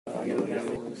Okay,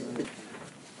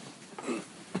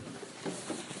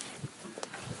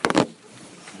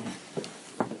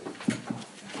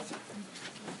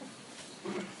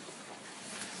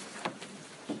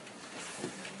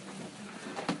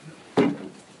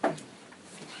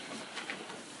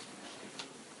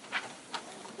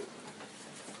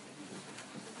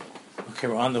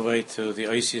 we're on the way to the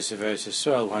Oisius of Eretz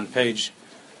Yisrael. We're on page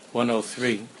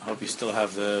 103. I hope you still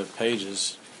have the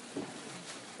pages.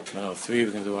 103,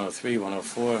 we can do 103,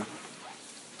 104.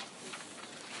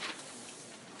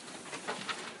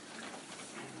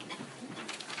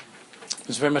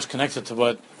 It's very much connected to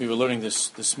what we were learning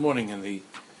this morning in the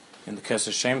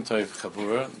Kesser Shem Tov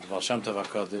Chabura, the Baal Shem Tov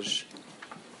HaKadosh.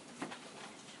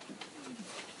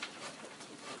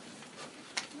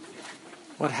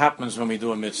 What happens when we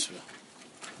do a mitzvah?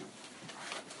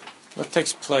 What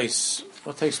takes place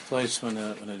when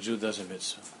a Jew does a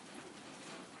mitzvah?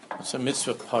 What's a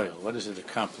mitzvah pile? What does it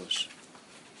accomplish?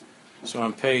 So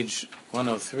on page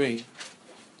 103,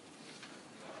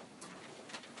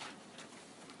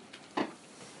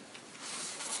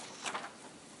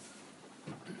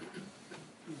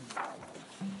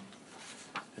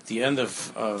 at the end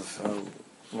of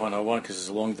 101, because there's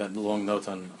a long note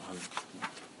on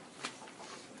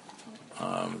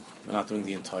we're not doing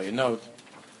the entire note.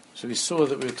 So we saw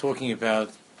that we were talking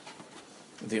about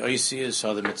the Oisius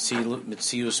or the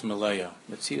Metzius Malaya.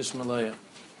 Metzius Malaya.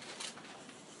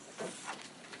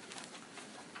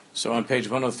 So on page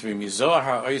 103,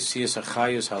 Mizohar HaOisius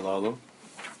HaChayus Halalu.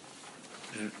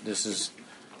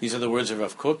 These are the words of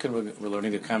Rav Kook, and we're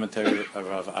learning the commentary of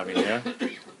Rav Aviner.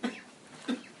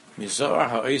 Mizohar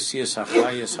HaOisius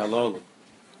HaChayus Halalu.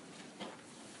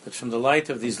 But from the light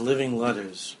of these living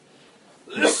letters,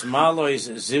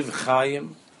 Smalois Ziv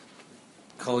Chayim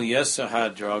Kol Yesa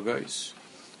HaDragos,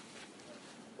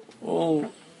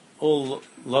 all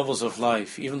levels of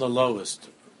life, even the lowest,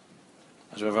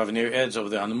 as Rav Avner adds over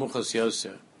there, Anamuchas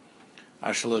Yoser,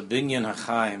 Ashla Binyan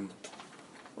HaChaim,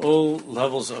 all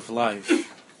levels of life.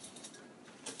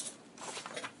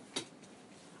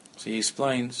 So he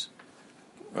explains,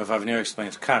 Rav Avner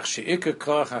explains, Kach She'ikar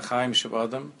Koach HaChaim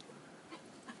Shabadam.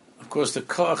 Of course, the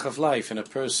koach of life in a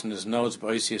person is nodes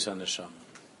b'oisius and neshama.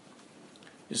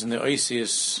 Is in the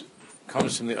oisius,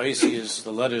 comes from the oisius,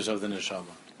 the letters of the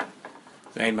neshama.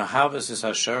 Ve'en mahavas is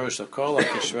hasharish l'kol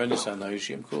ha'kishrenis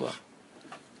ha'nayishim kula.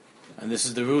 And this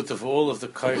is the root of all of the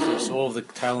koachos, all of the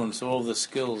talents, all of the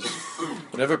skills.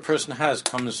 Whatever a person has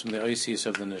comes from the oisius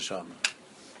of the neshama.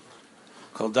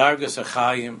 Kol dargas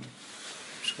achayim.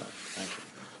 Thank you.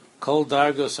 Kol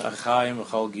dargas achayim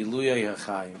v'chol giluyei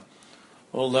achayim.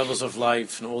 All levels of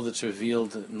life and all that's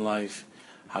revealed in life,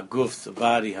 haguf, the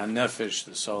body, hanefesh,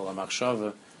 the soul,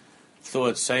 hamachshava,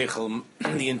 thought, seichel,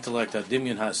 the intellect,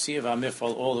 hadimyon, hasiv,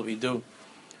 hamifal, all that we do.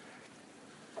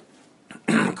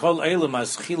 Kol elam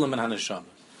as chilam and haneshama.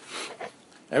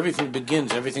 Everything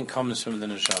begins, everything comes from the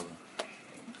neshama.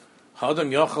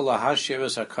 Hadam yochel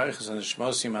lahashivas hakayches and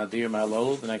shmosim hadir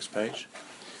malol. The next page.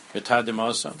 V'tadim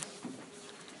osam.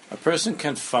 A person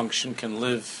can function, can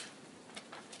live,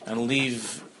 and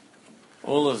leave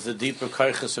all of the deeper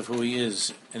kaiches of who he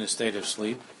is in a state of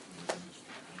sleep.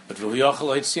 But he has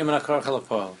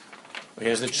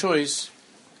the choice,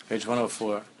 page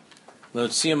 104,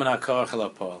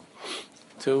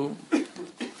 to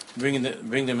bring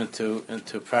them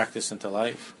into practice, into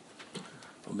life.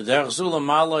 When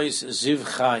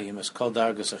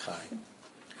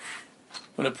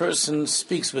a person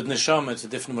speaks with neshama, it's a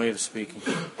different way of speaking.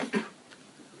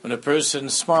 When a person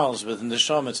smiles with the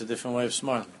neshama, it's a different way of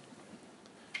smiling.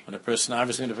 When a person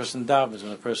davens,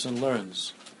 when a person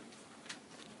learns,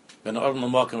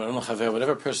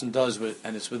 whatever a person does,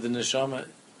 and it's with the neshama,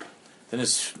 then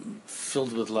it's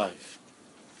filled with life.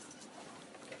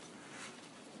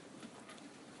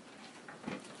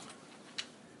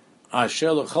 Rav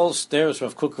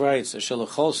Kook writes,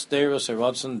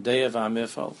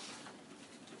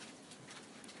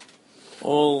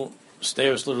 all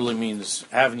stairs literally means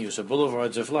avenues or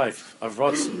boulevards of life, of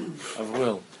rotzen, of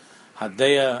will.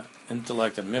 Hadeya,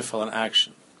 intellect, and mifal, and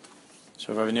action.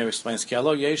 So Rav Avner explains, there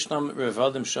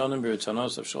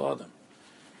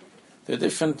are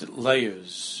different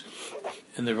layers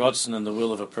in the rotzen and the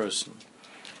will of a person.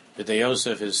 B'dei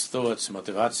Yosef, his thoughts,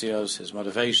 motivations, his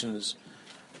motivations,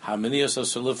 haminios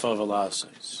osulufa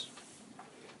v'lasais.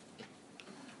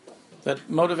 That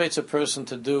motivates a person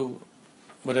to do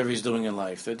whatever he's doing in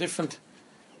life. They're different.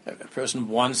 A person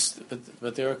wants,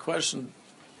 but there are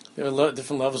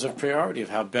different levels of priority of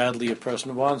how badly a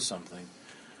person wants something.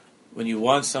 When you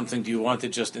want something, do you want it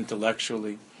just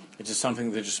intellectually? Is it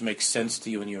something that just makes sense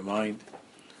to you in your mind?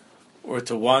 Or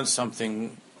to want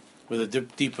something with a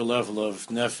deeper level of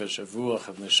nefesh, of ruach,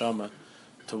 of neshama,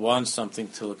 to want something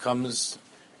till it comes.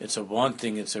 It's a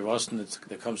wanting. It's a rosten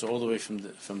that comes all the way from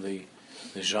the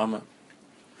neshama.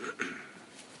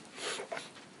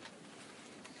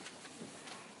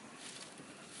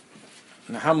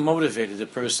 And how motivated a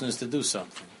person is to do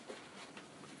something.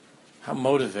 How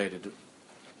motivated.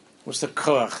 What's the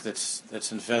koach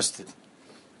that's invested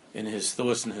in his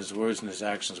thoughts and his words and his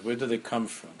actions? Where do they come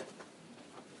from?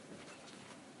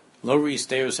 Lo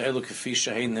reisteirus elu k'fi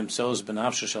shehein themselves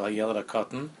benafsho shel hayelad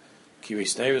hakotan, ki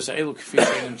reisteirus elu k'fi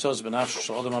shehein themselves benafsho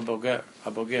shel adam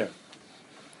haboger.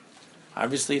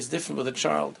 Obviously, it's different with a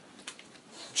child.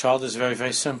 A child is very,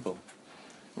 very simple.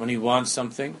 When he wants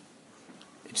something,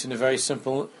 it's in a very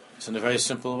simple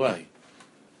way,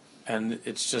 and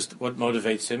it's just what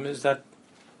motivates him is that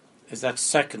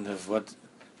second of what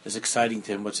is exciting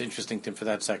to him, what's interesting to him for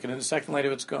that second, and a second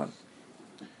later it's gone.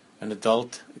 An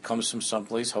adult, it comes from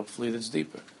someplace, hopefully that's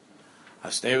deeper.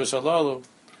 Asteirus alalu,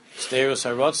 asteirus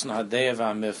harotzen hadeya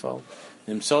v'amifal,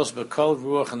 themselves b'kol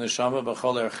ruach and neshama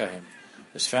b'chol ercheim.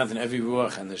 It's found in every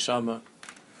ruach and neshama.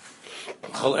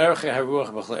 B'chol erchei haruach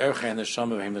b'chol erchei and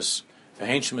neshama v'hemus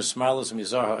v'hein shemus smalas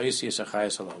v'mizar ha'oisius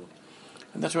ha'chayas alalu.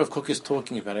 And that's what Rav Kook is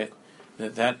talking about it,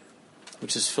 that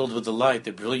which is filled with the light,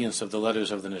 the brilliance of the letters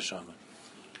of the neshama.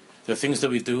 There are things that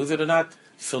we do that are not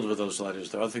filled with those letters.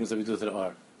 There are other things that we do that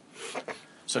are.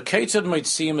 So, Keitzad might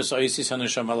seem as oasis and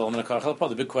neshama al menakach.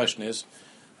 The big question is,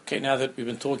 okay, now that we've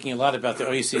been talking a lot about the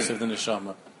oasis of the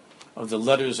neshama, of the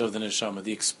letters of the neshama,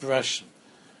 the expression,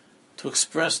 to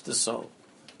express the soul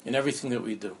in everything that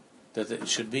we do, that it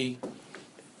should be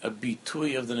a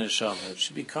bitui of the neshama. It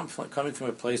should be coming from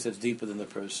a place that's deeper than the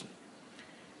person.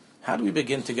 How do we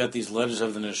begin to get these letters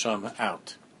of the neshama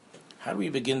out? How do we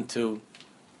begin to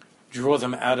draw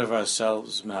them out of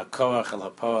ourselves, mehakoach el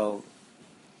hapoel,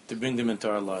 to bring them into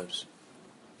our lives?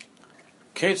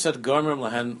 Keitzad garmrim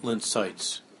lahen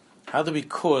linsites. How do we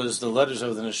cause the letters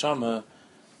of the neshama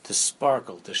to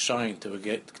sparkle, to shine, to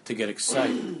get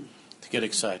excited,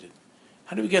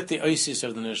 How do we get the oasis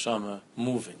of the neshama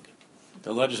moving,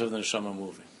 the letters of the neshama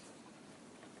moving?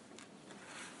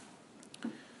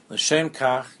 L'shem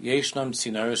kach yeshnam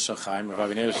tzinaros shachaim. Rav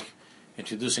Aviner is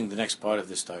introducing the next part of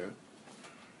this Torah.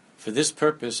 For this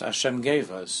purpose, Hashem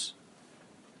gave us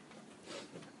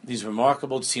these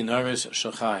remarkable tzinaros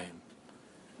shachaim,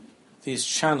 these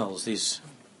channels, these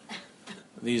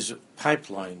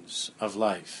pipelines of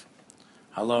life.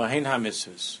 Halo hein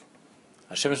ha-mitzvahs.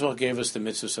 Hashem as well gave us the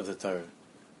mitzvahs of the Torah.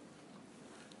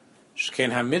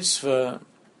 Shken ha-mitzvah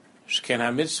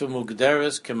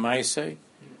mugderes kemaisei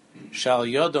shal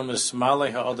yodom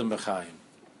esmalei ha'odom b'chaim.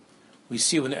 We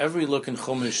see whenever we look in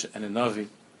Chumash and in Navi,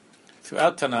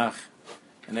 throughout Tanakh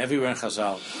and everywhere in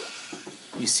Chazal,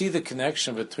 we see the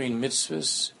connection between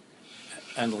mitzvahs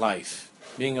and life,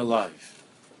 being alive.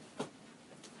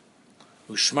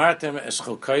 Ushmartem es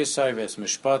chokaisai ve'es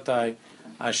mishpatai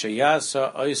asher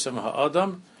yasa oisam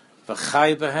ha'odom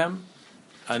v'chai behem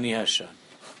ani Hashem.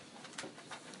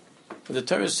 But the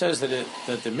Torah says that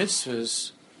the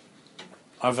mitzvahs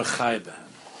are v'chai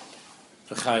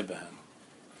behem.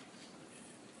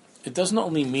 It doesn't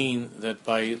only mean that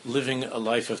by living a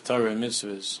life of Torah and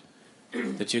mitzvahs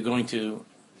that you're going to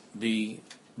be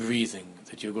breathing,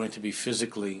 that you're going to be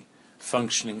physically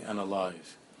functioning and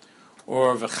alive,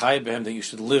 or v'chai behem, that you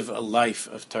should live a life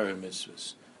of Torah and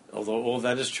mitzvahs, although all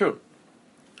that is true.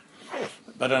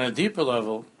 But on a deeper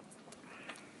level,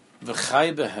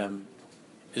 v'chai behem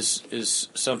is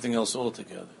something else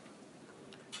altogether.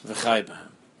 V'chai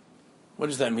behem. What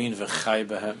does that mean, v'chai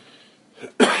behem?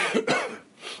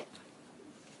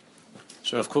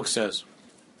 So Rav Kook says,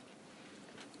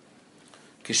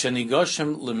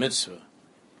 Kishenigoshem lemitzvah,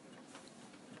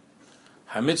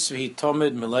 ha-mitzvah hi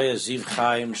tomed melea ziv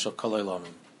chayim shel kol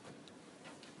olamim.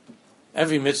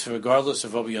 Every mitzvah, regardless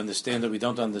of what we understand or we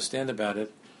don't understand about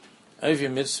it, every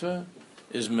mitzvah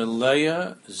is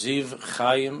melea ziv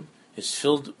chayim, is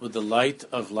filled with the light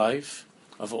of life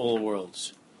of all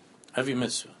worlds. Every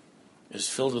mitzvah is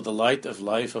filled with the light of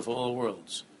life of all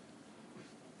worlds.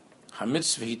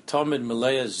 Ha-mitzvah hi tomed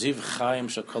melea ziv chayim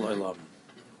shel kol olamim.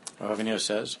 Rav Aviner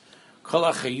says, kol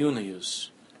ha-chayuniyus,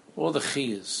 all the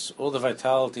chiyus, all the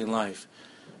vitality in life,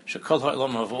 shekol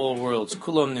ha'olam of all worlds,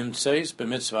 kulon nimtzeis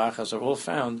b'mitzvah achas, are all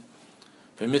found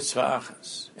b'mitzvah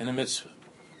achas, in a mitzvah,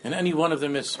 in any one of the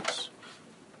mitzvahs.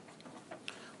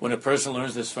 When a person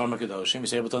learns this from a Kedoshim,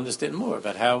 he's able to understand more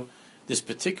about how this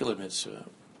particular mitzvah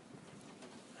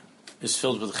is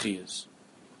filled with chiyus.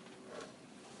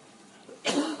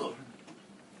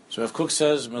 So Rav Kook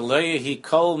says, Malaya hi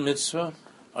kol mitzvah,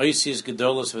 oisis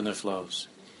gedolos v'neflos.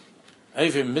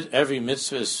 Every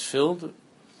mitzvah is filled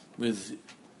with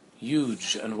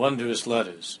huge and wondrous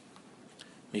letters.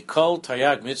 Mikol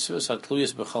Tayag Mitzvahs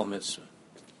Hatluyas B'chol Mitzvah.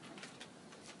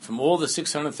 From all the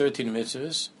 613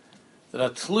 mitzvahs that are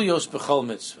Tluyos B'chol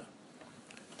Mitzvah,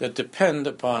 that depend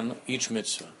upon each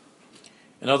mitzvah.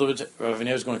 In other words, Rav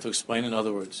Aviner is going to explain in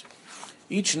other words.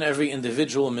 Each and every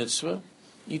individual mitzvah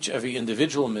is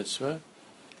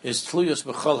Tluyos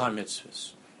B'chol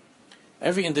HaMitzvahs.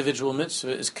 Every individual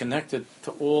mitzvah is connected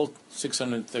to all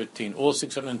 613, all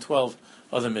 612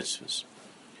 other mitzvahs.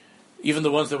 Even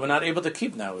the ones that we're not able to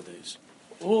keep nowadays.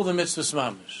 All the mitzvahs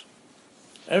mamish.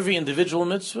 Every individual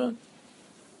mitzvah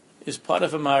is part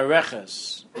of a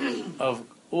ma'areches of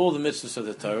all the mitzvahs of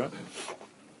the Torah.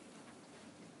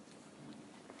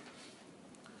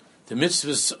 The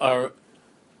mitzvahs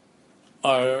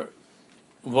are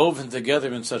woven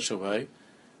together in such a way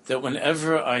that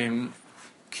whenever I am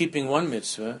keeping one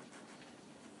mitzvah,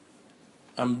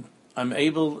 I'm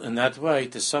able in that way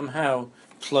to somehow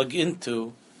plug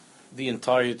into the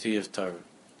entirety of Torah.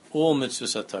 All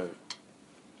mitzvahs are Torah.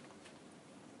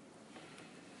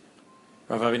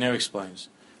 Rav Aviner explains,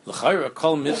 L'chayra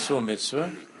kol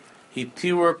mitzvah, he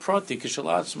pure prati kishal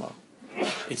atzma.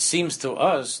 It seems to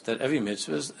us that every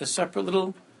mitzvah is a separate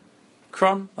little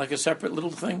crumb, like a separate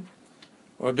little thing,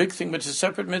 or a big thing, but it's a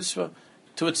separate mitzvah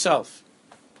to itself.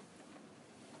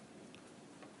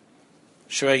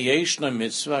 Shrei yeshna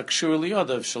mitzvah kshur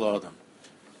liyadav shel adam.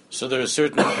 So there are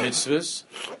certain mitzvahs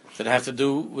that have to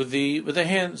do with the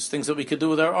hands, things that we could do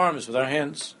with our arms, with our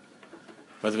hands,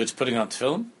 whether it's putting on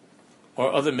tefillin,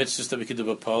 or other mitzvahs that we could do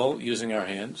with pole using our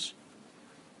hands.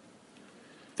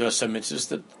 There are some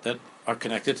mitzvahs that are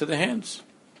connected to the hands.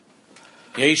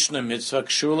 Yeshna mitzvah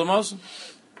kshur l'mazon.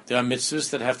 There are mitzvahs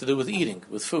that have to do with eating,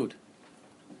 with food.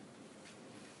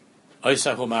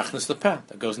 Oisahu machnas lepeh,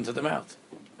 that goes into the mouth.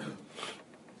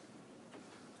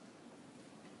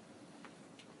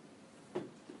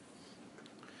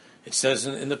 It says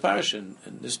in the parasha,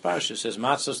 in this parasha, it says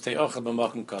matzos te'ochel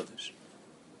b'makom kadosh.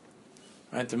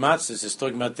 Right, the matzahs is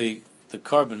talking about the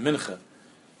carbon mincha,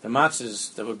 the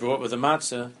matzahs that were brought with the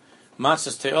matzahs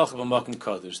te'ochel b'makom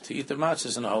kadosh, to eat the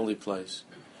matzahs in a holy place,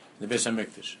 in the Beis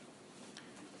Hamikdash.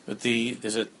 But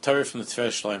there's a Torah from the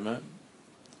Tiferes Shlomo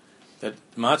that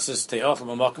matzahs te'ochel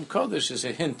b'makom kadosh is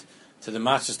a hint to the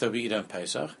matzahs that we eat on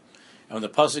Pesach, and when the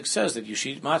pasuk says that you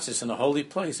should eat matzahs in a holy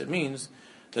place, it means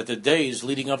that the days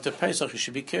leading up to Pesach, you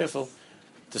should be careful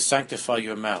to sanctify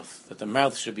your mouth, that the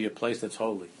mouth should be a place that's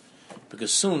holy.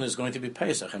 Because soon is going to be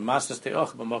Pesach, and matzahs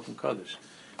te'ochel b'makom kadosh.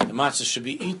 The matzahs should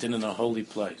be eaten in a holy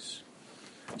place.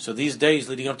 So these days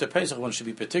leading up to Pesach, one should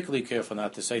be particularly careful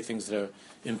not to say things that are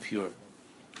impure,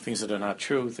 things that are not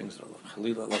true, things that are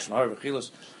chalila, lashon hara,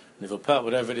 v'chilas, nivupah,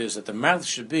 whatever it is, that the mouth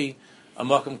should be a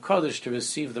makom kadosh to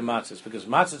receive the matzahs, because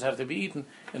matzahs have to be eaten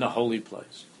in a holy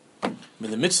place. I mean,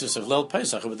 the mitzvahs of Leil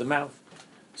Pesach are with the mouth.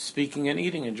 Speaking and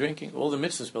eating and drinking, all the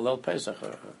mitzvahs of Leil Pesach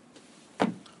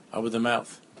are with the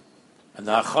mouth. And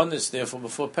the achanis, therefore,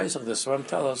 before Pesach, the Sfarim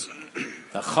tell us,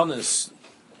 the achanis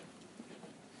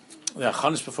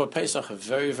before Pesach are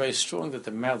very, very strong, that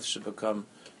the mouth should become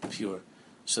pure.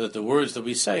 So that the words that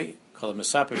we say, that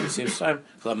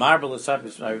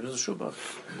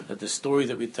the story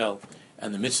that we tell,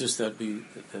 and the mitzvahs that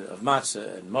of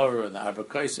matzah and morah and the arba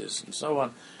kaisis and so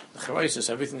on, the charaisis,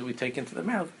 everything that we take into the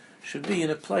mouth, should be in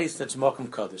a place that's makom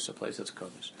kadosh, a place that's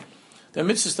kadosh. There are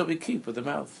mitzvahs that we keep with the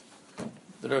mouth,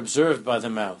 that are observed by the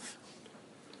mouth.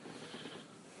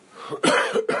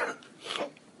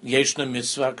 Yeshna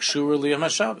mitzvah kshura liyam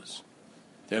haShabbos.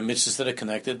 There are mitzvahs that are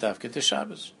connected dafka to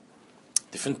Shabbos.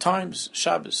 Different times,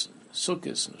 Shabbos,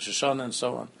 Sukkot, Rosh Hashanah, and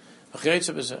so on.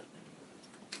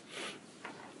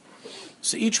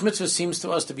 So each mitzvah seems to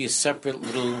us to be a separate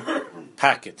little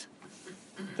packet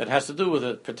that has to do with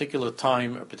a particular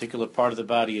time, a particular part of the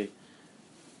body,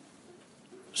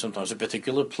 sometimes a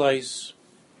particular place.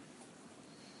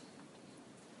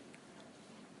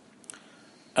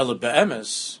 Ela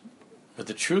be'emes, but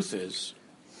the truth is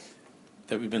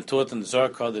that we've been taught in the Zohar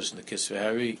Kodesh and the Kisvei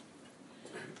Hari,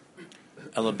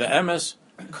 Ela be'emes,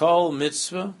 kol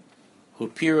mitzvah hu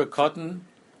pira cotton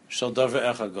shel davar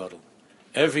echad gadol.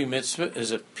 Every mitzvah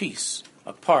is a piece,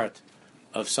 a part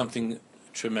of something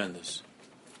tremendous.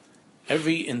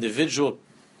 Every individual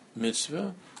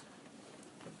mitzvah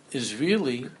is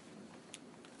really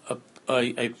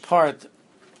a part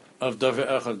of davar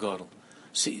echad gadol.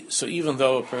 See, so even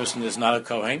though a person is not a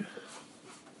Kohen,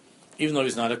 even though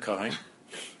he's not a Kohen,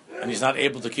 and he's not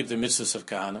able to keep the mitzvahs of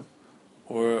Kahana,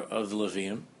 or of the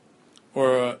Levium,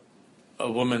 or a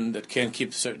woman that can't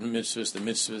keep certain mitzvahs, the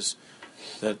mitzvahs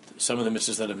that, some of the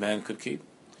mitzvahs that a man could keep,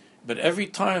 but every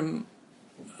time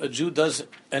a Jew does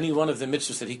any one of the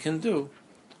mitzvahs that he can do,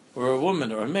 or a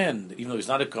woman or a man, even though he's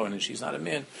not a Kohen and she's not a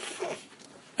man.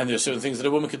 And there are certain things that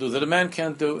a woman can do that a man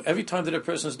can't do. Every time that a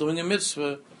person is doing a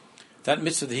mitzvah, that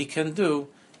mitzvah that he can do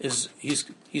is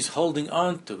he's holding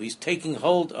on to, he's taking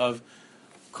hold of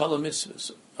kol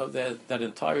mitzvahs, of that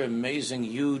entire amazing,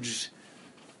 huge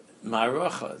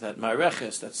ma'aracha, that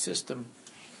ma'areches, that system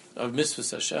of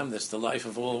mitzvahs Hashem, that's the life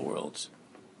of all worlds.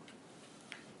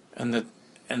 And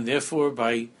therefore,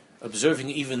 by observing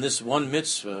even this one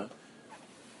mitzvah,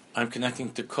 I'm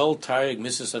connecting to kol taryag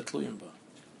mitzvahs atluyim ba.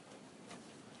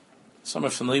 Some are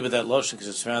familiar with that lashon because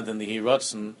it's found in the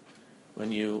Hiratzin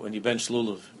when you bench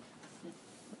lulav.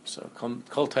 So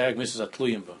kol taryag mitzvahs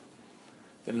atluyim ba.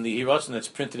 Then in the Hiratzin that's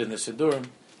printed in the Siddurim,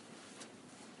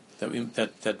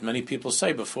 that many people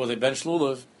say before they bench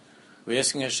lulav, we're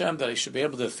asking Hashem that He should be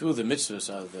able to, through the mitzvahs,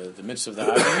 the mitzvah of the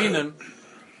Haraminim,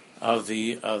 of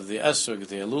the esrog,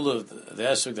 the lulav, the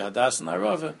esrog, the hadas, and the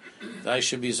arava, that I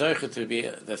should be zeicher to be,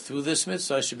 that through this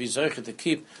mitzvah I should be zeicher to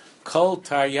keep kol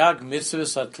taryag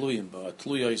mitzvahs atluyim ba,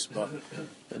 atluyos ba.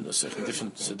 And the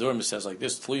different Siddurim says like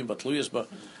this, tluyim ba, atluyos ba,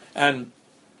 and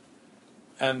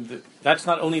that's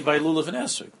not only by lulav and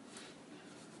esrog.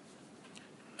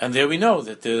 And there we know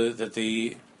that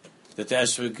the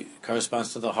esrog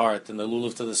corresponds to the heart and the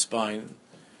lulav to the spine,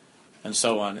 and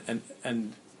so on.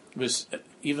 And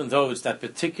even though it's that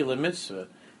particular mitzvah,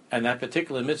 and that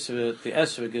particular mitzvah, the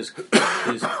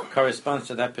esrog corresponds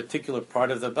to that particular part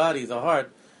of the body, the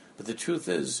heart. But the truth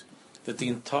is that the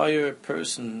entire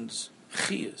person's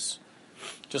chiyas,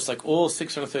 just like all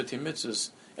 613 mitzvahs,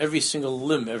 every single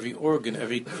limb, every organ,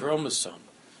 every chromosome,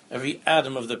 every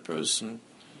atom of the person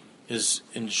is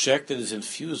injected, is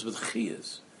infused with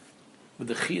chiyas, with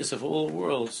the chiyas of all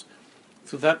worlds,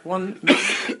 through that one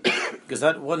mitzvah, because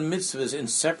that one mitzvah is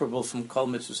inseparable from kol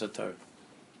mitzvahs haTorah.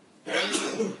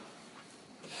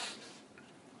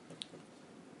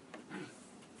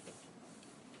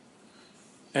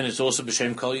 And it's also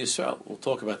b'shem kol Yisrael. We'll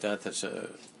talk about that. That's a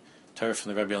Torah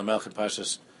from the Rabbi Elimelech in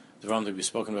Parshas Devarim that we've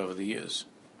spoken about over the years.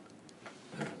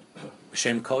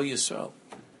 B'shem kol Yisrael.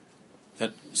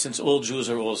 That since all Jews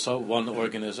are also one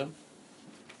organism,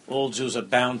 all Jews are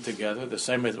bound together, the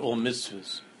same way that all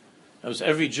mitzvahs. As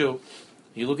every Jew,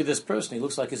 you look at this person, he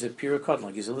looks like he's a pure cotton,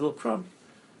 like he's a little crumb.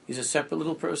 He's a separate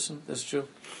little person, this Jew.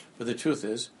 But the truth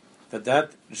is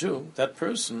that Jew, that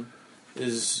person,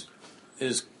 is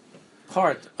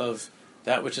part of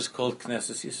that which is called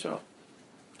Knesset Yisrael,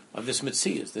 of this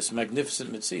Metzias, this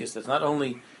magnificent Metzias, that's not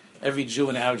only every Jew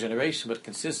in our generation, but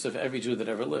consists of every Jew that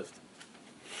ever lived.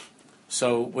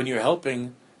 So when you're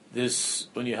helping this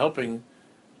person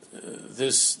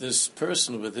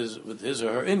with his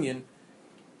or her inyan,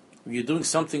 when you're doing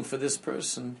something for this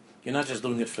person, you're not just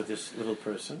doing it for this little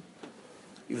person,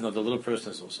 even though the little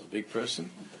person is also a big person.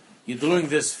 You're doing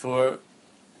this for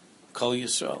Kol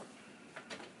Yisrael,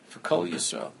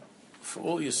 for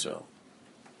all Yisrael.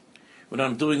 When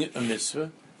I'm doing a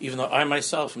mitzvah, even though I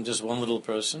myself am just one little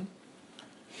person,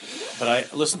 but I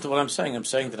listen to what I'm saying. I'm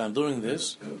saying that I'm doing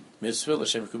this mitzvah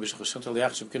b'shem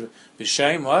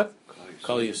what?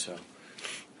 Kol Yisrael.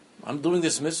 I'm doing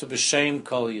this mitzvah b'shem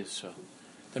Kol Yisrael.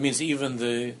 That means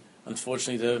even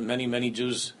unfortunately, the many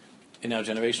Jews in our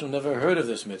generation who never heard of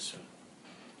this mitzvah,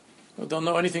 who don't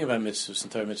know anything about mitzvahs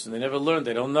and Torah mitzvahs. They never learned.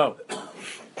 They don't know.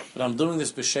 But I'm doing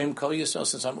this b'shem Kol Yisrael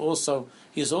since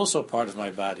he is also part of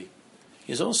my body.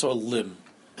 He is also a limb,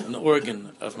 an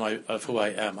organ of who I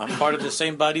am. I'm part of the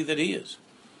same body that he is.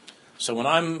 So when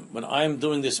I'm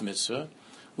doing this mitzvah,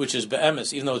 which is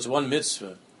be'emes, even though it's one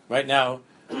mitzvah, right now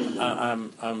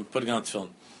I'm putting on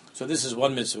tefillin. So this is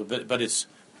one mitzvah, but it's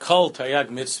kol taryag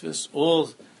mitzvahs.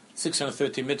 All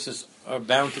 613 mitzvahs are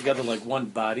bound together like one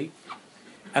body,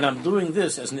 and I'm doing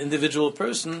this as an individual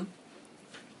person.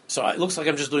 So it looks like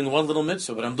I'm just doing one little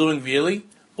mitzvah, but I'm doing really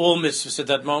all mitzvahs at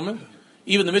that moment,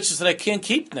 even the mitzvahs that I can't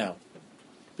keep now.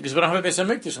 Because we don't have a Beis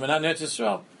HaMikdash, we're not in Eretz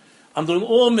Yisrael. I'm doing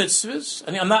all mitzvahs,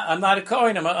 and I'm not a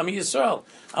Kohen, I'm a Yisrael.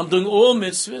 I'm doing all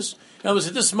mitzvahs. In other words,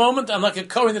 at this moment, I'm like a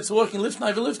Kohen that's walking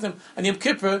Lifnai V'Lifnim, and Yom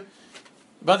Kippur,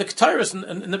 by the Ketairos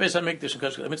in the Beis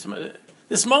HaMikdash.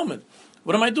 This moment,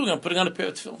 what am I doing? I'm putting on a pair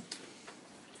of tefillin.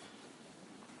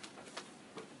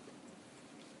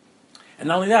 And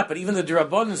not only that, but even the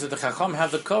D'Rabbanan, that the Chacham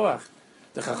have the Koach.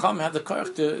 The Chacham had the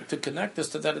koach to connect us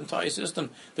to that entire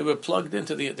system. They plugged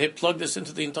this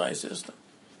into the entire system.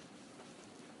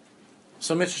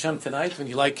 So Mitzvah Hashem tonight, when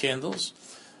you light candles,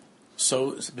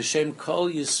 so b'shem Kol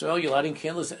Yisrael, you're lighting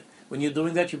candles. When you're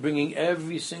doing that, you're bringing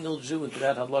every single Jew into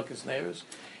that Hadlakas Neiros.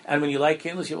 And when you light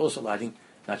candles, you're also lighting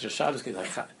not just Shabbos, you're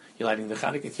lighting the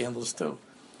Chanukah candles too,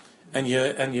 and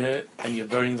you're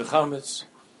burning the chametz.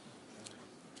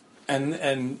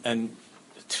 And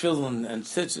tefillin and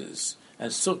tzitzis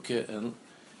and sukkah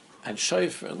and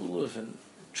shofar and lulav and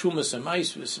trumas and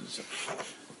maisvis and so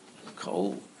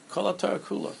kol atar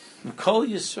kula and kol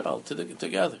Yisrael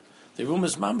together. The room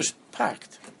is mamish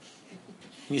packed.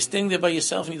 And you're staying there by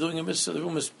yourself and you're doing a mitzvah. The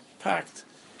room is packed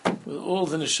with all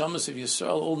the neshamas of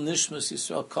Yisrael, all nishmas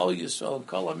Yisrael, kol Yisrael, and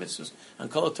kol mitzvahs, and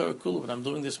kol atar kula. But I'm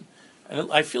doing this,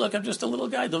 and I feel like I'm just a little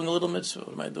guy doing a little mitzvah.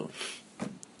 What am I doing?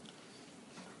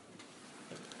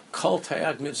 Kol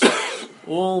tayag mitzvahs,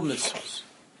 all mitzvahs,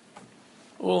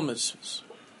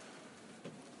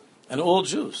 and all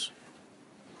Jews.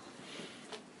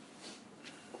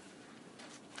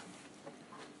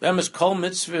 Them is kol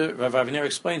mitzvah. Rav Aviner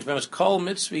explains. Them is kol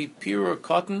mitzvah pure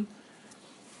cotton.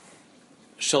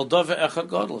 Shel dava echad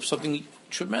gadol, something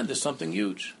tremendous, something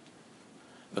huge.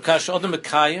 V'kash adam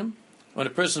mekayim, when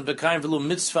a person is mekayim v'lu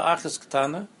mitzvah achas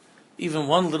ketana, even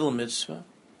one little mitzvah,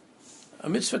 a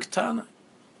mitzvah ketana.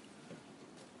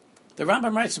 The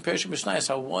Rambam writes in Perishim Mishnayos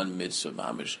how one mitzvah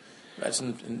mamish, that's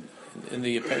in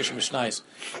the Perishim Mishnayos,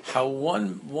 how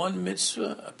one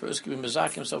mitzvah, a person can be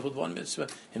mezak himself with one mitzvah,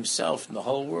 himself and the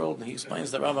whole world, and he explains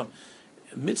the Rambam,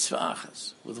 mitzvah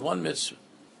achas, with one mitzvah.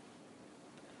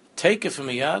 Take it from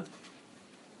a yad,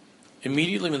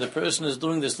 immediately when the person is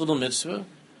doing this little mitzvah,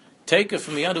 take it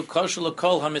from a yad who kosher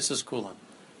l'kol ha-mitzvahs kulan.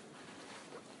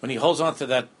 When he holds on to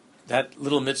that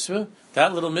little mitzvah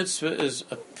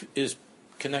is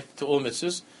connected to all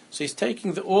mitzvahs. So he's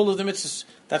taking all of the mitzvahs.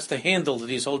 That's the handle that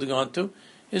he's holding on to,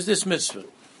 is this mitzvah.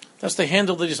 That's the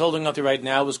handle that he's holding on to right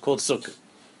now is called sukkah.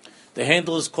 The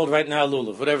handle is called right now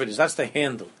lulav, whatever it is. That's the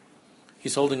handle.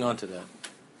 He's holding on to that.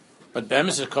 But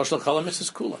be'emes is kosher l'kol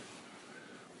ha-mitzvahs kulan.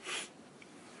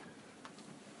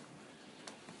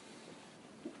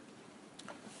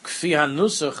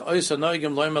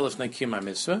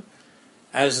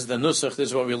 As is the nusach, this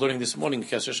is what we're learning this morning in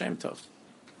Keser Shem Tov.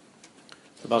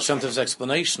 The Baal Shem Tov's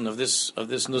explanation of this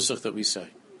nusach that we say.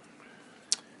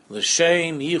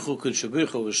 L'shem yichu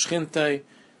kudshabuchu v'shchintei,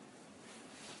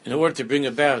 in order to bring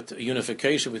about a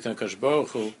unification with Hakadosh Baruch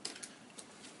Hu,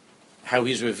 how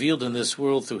He's revealed in this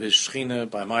world through His Shechina,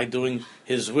 by my doing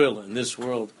His will in this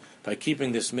world, by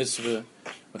keeping this mitzvah,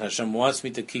 what Hashem wants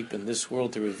me to keep in this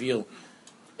world, to reveal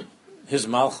His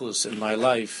Malchus in my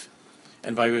life,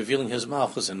 and by revealing His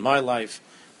Malchus in my life,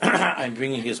 I'm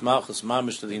bringing His Malchus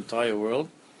mamish to the entire world.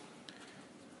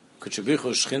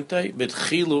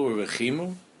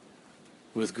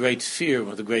 With great fear,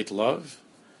 with a great love,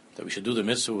 that we should do the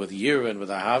mitzvah with yira and with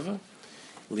ahava.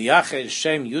 I'm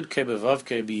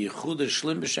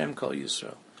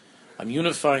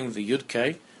unifying the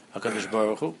Yud-Kei, HaKadosh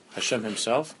Baruch Hu, Hashem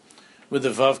Himself, with the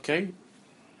Vav-Kei,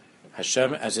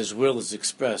 Hashem, as His will is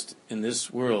expressed in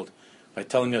this world, by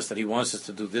telling us that He wants us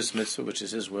to do this mitzvah, which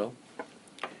is His will.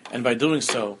 And by doing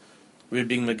so, we're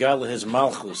being megala His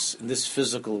Malchus in this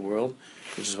physical world,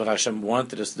 which is what Hashem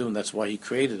wanted us to do, and that's why He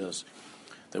created us.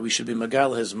 That we should be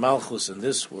megala His Malchus in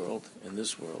this world,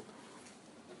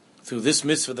 through this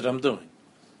mitzvah that I'm doing.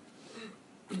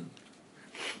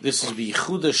 This is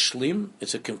Yichud Shlim,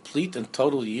 it's a complete and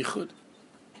total Yichud.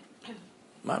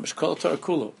 Mamish kol Torah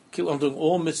kulo. I'm doing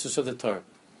all mitzvahs of the Torah.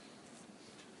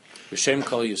 B'Shem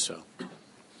Kol Yisrael.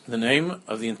 In the name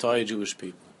of the entire Jewish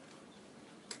people.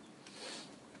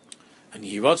 And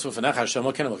Yirotz v'fanach Hashem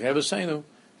l'kenem l'chebeseinu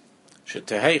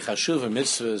shetehei chashuv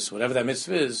mitzvahs, whatever that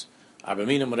mitzvah is,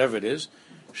 abaminim, whatever it is,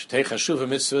 shetehei chashuv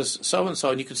mitzvahs, so and so,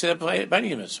 and you could say that by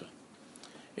any mitzvah.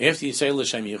 After you say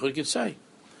l'Shem Yichud, you could say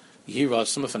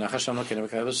Yirotz v'fanach Hashem l'kenem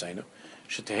l'chebeseinu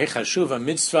shetehei chashuv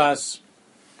mitzvahs,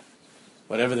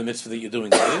 whatever the mitzvah that you're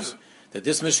doing is, that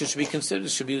this mitzvah should be considered,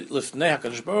 should be lifnei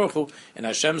HaKadosh Baruch Hu, in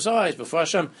Hashem's eyes, before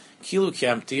Hashem, kilu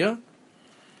kiamtia,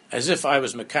 as if I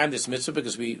was mekayim this mitzvah,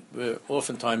 because we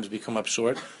oftentimes become up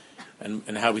short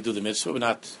in how we do the mitzvah. We're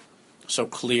not so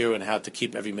clear in how to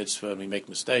keep every mitzvah, and we make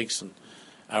mistakes, and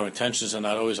our intentions are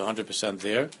not always 100%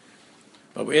 there.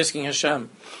 But we're asking Hashem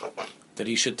that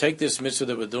He should take this mitzvah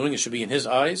that we're doing, it should be in His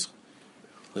eyes,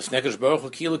 lifnei HaKadosh Baruch Hu,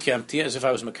 kilu kiamtia, as if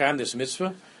I was mekayim this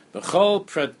mitzvah, b'chol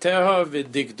prateha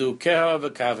v'dikdukeha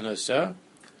v'kavanaseh,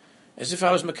 as if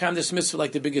I was mekayim this mitzvah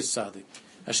like the biggest tzaddik.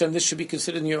 Hashem, this should be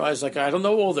considered in your eyes like, I don't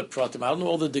know all the pratim, I don't know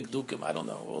all the dikdukim, I don't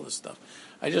know all this stuff.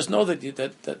 I just know that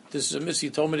this is a mitzvah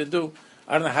you told me to do.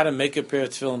 I don't know how to make a pair of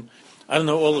tefillin. I don't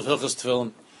know all of Hilchos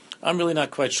tefillin. I'm really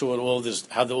not quite sure what all this,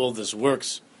 how all this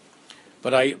works.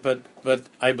 But I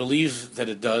believe that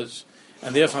it does.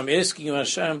 And therefore I'm asking you,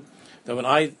 Hashem, that when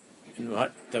I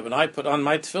put on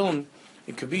my tefillin,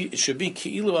 it should be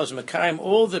ki'ilu as mekayim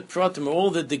all the pratim,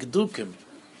 all the dikdukim,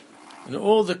 and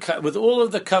with all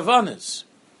of the kavanas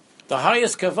The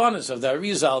highest kavanas of the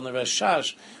Arizal and the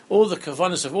Rashash, all the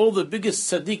kavanas of all the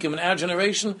biggest tzaddikim in our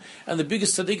generation and the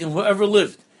biggest tzaddikim who ever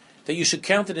lived, that you should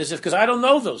count it as if, because I don't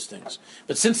know those things.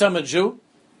 But since I'm a Jew,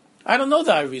 I don't know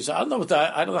the Arizal. I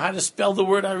don't know how to spell the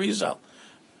word Arizal.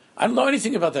 I don't know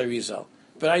anything about the Arizal.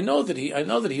 But I know that he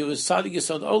was Tzaddik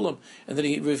Yesod Olam, and that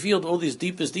he revealed all these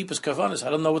deepest kavanas. I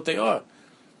don't know what they are.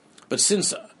 But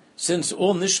since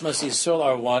all Nishmas Yisrael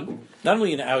are one, not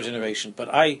only in our generation,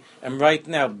 but I am right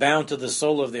now bound to the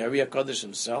soul of the Ari HaKadosh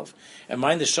himself, and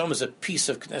my Neshama is a piece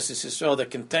of Knesset Yisrael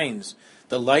that contains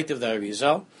the light of the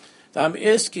Arizal. I'm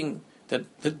asking that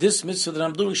this mitzvah that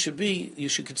I'm doing you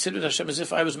should consider it, Hashem, as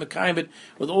if I was Mekayim it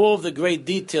with all of the great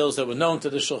details that were known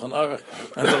to the Shulchan Aruch,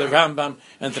 and to the Rambam,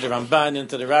 and to the Ramban, and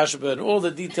to the Rashba, and all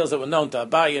the details that were known to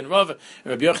Abaye and Rava,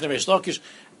 and Rabbi Yochanan Reish Lakish,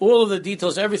 all of the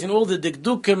details, everything, all the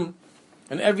dikdukim,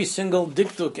 and every single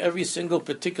dikduk, every single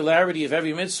particularity of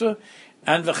every mitzvah,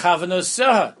 and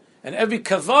v'chavanoseha, and every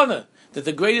kavana that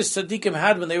the greatest tzaddikim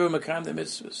had when they were Mekayim the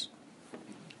mitzvahs.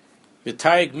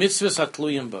 V'tayig mitzvahs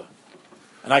hatluyim ba.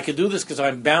 And I can do this because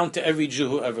I'm bound to every Jew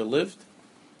who ever lived.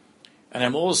 And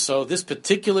I'm also, this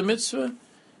particular mitzvah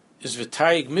is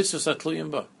v'tayig mitzvahs hatluyim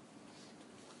ba.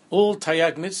 All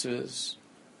tayag mitzvahs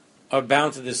are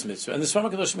bound to this mitzvah. And the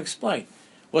Sfam HaKadoshim explained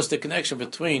what's the connection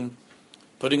between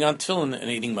putting on tefillin and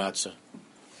eating matzah.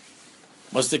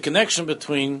 What's the connection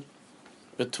between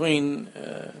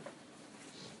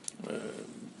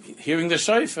hearing the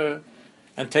shofar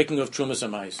and taking of trumas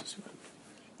and ma'asos.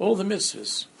 All the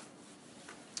mitzvahs.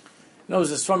 No,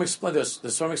 the Sfam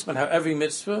explained how every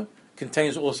mitzvah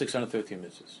contains all 613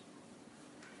 mitzvahs.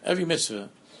 Every mitzvah,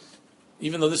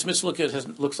 even though this mitzvah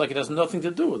looks like it has nothing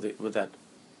to do with that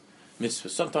mitzvah.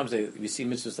 Sometimes we see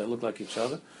mitzvahs that look like each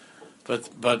other, but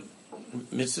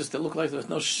mitzvahs that look like there's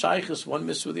no shaykhus, one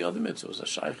mitzvah with the other mitzvah is a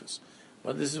shaykhus.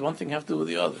 But this is one thing have to do with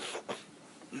the other.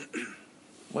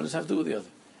 What does it have to do with the other?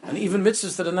 And even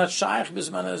mitzvahs that are not shaykh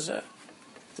bisman hazeh.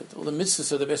 All the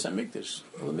mitzvahs of the Beis HaMikdash,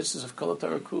 all the mitzvahs of Kol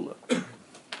HaTorah Kula.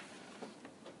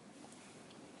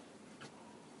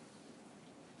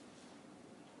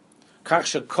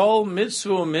 Kach shekol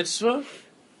mitzvah,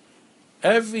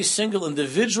 every single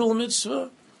individual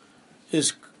mitzvah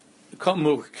is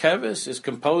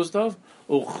composed of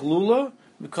uchlula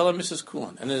mikol mitzvahs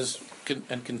kulan,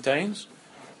 and contains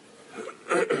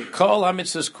kol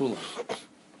mitzvahs kulan.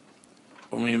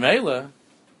 Umimela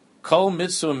kol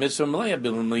mitzvah malaya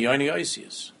bil milyoni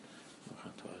oisius.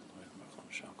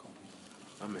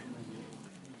 Amen.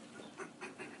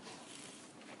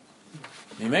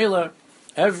 Umimela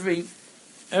every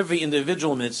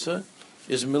individual mitzvah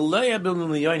is malaya bil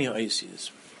milyoni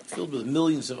oisius, filled with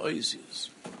millions of oisius.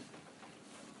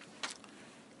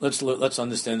 Let's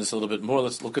understand this a little bit more.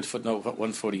 Let's look at footnote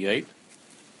 148.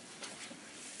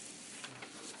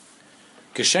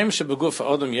 The same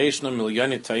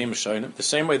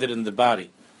way that in the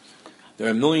body there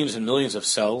are millions and millions of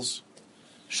cells,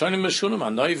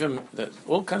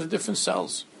 all kinds of different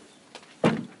cells.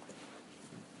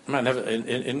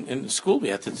 In school we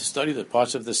had to study the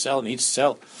parts of the cell, and each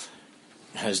cell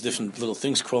has different little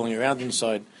things crawling around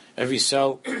inside. Every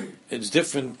cell is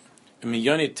different. All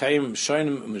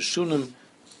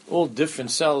different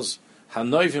cells.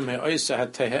 And all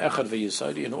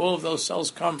of those cells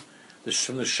come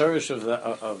from the shurish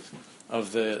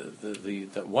of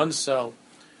the one cell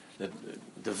that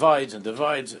divides,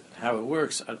 how it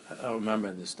works. I don't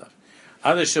remember this stuff.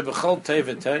 To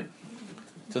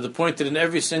the point that in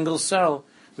every single cell,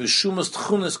 is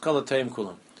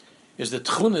the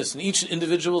tchunas in each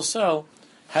individual cell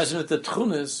has in it the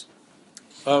tchunas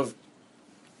of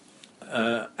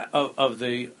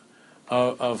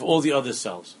all the other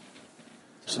cells.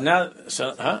 So now,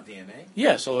 DNA?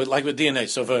 Yeah, so like with DNA.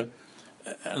 So I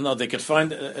don't know, they could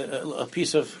find a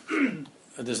piece of,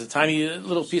 there's a tiny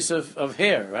little piece of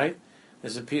hair, right?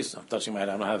 There's a piece, I'm touching my head,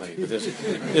 I don't have any, but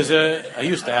I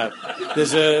used to have,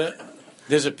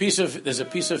 there's a piece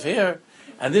of hair,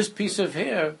 and this piece of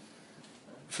hair,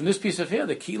 from this piece of hair,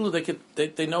 the kilo,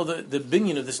 they know the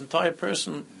binyan of this entire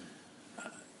person,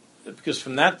 because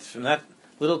from that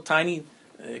little tiny,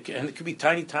 and it could be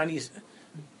tiny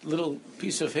little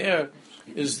piece of hair,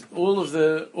 is all of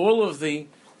the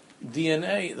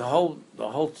DNA, the whole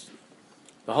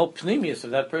pneumius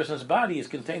of that person's body is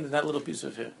contained in that little piece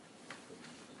of hair.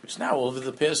 Which now, over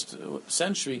the past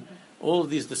century, all of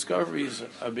these discoveries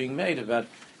are being made about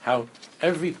how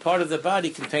every part of the body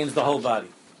contains the whole body.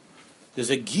 There's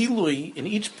a gilui in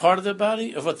each part of the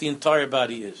body of what the entire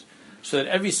body is, so that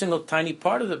every single tiny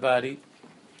part of the body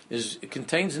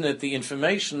contains in it the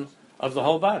information of the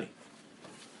whole body.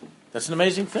 That's an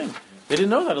amazing thing. They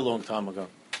didn't know that a long time ago.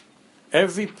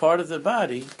 every part of the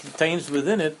body contains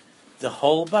within it the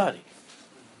whole body.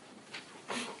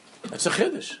 It's a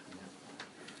chiddush.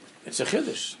 It's a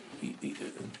chiddush.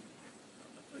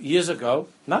 Years ago,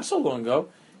 not so long ago,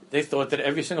 they thought that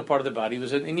every single part of the body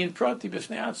was an Indian prati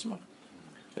b'fnei atzma.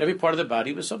 That every part of the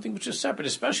body was something which is separate,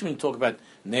 especially when you talk about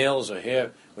nails or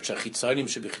hair, which are chitzanim,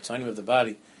 should be chitzanim of the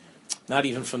body. Not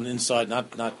even from the inside, not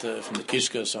from the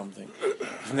kishka or something.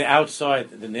 From the outside,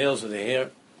 the nails or the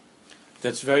hair.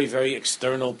 That's very, very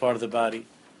external part of the body.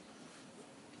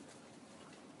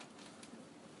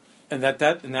 And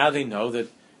that now they know that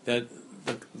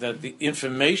the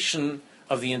information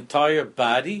of the entire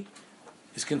body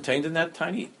is contained in that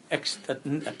tiny a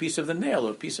piece of the nail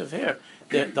or a piece of hair.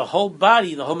 The whole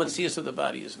body, the whole matzias of the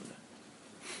body is in there.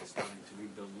 They're starting to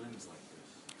rebuild limbs like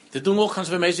this. They're doing all kinds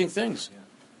of amazing things. Yeah.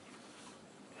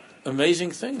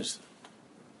 Amazing things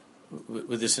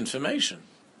with this information.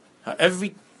 How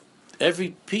every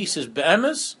piece is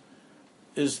be'emes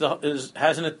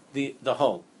hasn't it the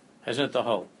whole, hasn't it the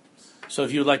whole. So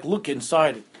if you look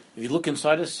inside it, if you look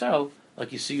inside a cell,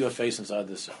 like you see your face inside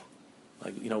the cell,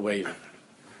 waving.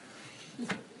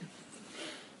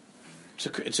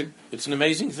 It's an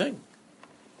amazing thing.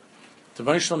 The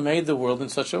Rebbeinu Shalom made the world in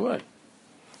such a way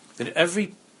that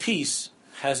every piece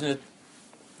has in it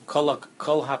kol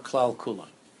haklal kula.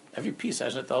 Every piece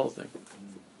has in it the whole thing.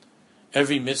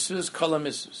 Every mitzvah is kol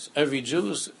mitzvahs. Every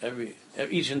Jew is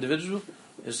each individual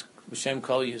is b'shem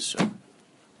kol Yisrael.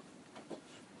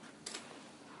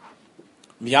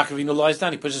 Yaakov Avinu lies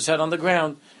down. He puts his head on the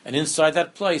ground, and inside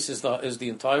that place is the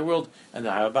entire world and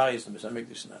the Har Bayis and the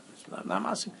Mikdash. Not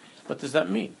asking. What does that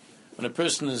mean? When a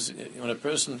person is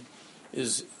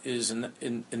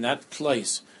in that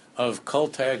place of kol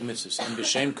tayag mitzvahs and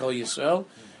b'shem kol Yisrael,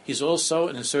 he's also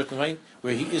in a certain way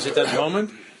where he is at that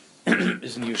moment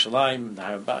is in Yerushalayim, the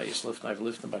Har Bayis,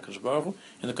 lifnei by Kodesh Baruch Hu,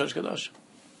 in the Kodesh Kadosh.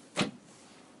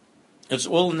 It's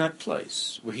all in that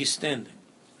place where he's standing.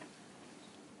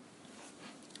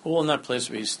 All in that place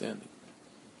where he's standing.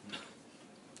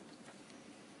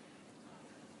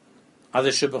 In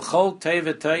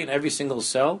every single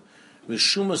cell, the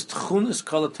tchunas,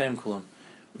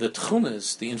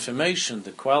 the information,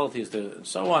 the qualities, and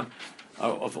so on,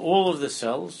 of all of the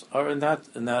cells are in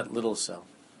that little cell.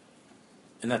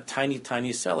 In that tiny,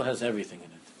 tiny cell, it has everything in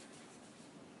it.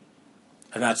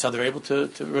 And that's how they're able to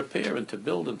repair and to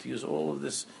build and to use all of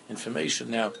this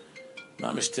information. Now,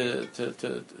 there's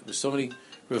so many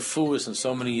refuahs and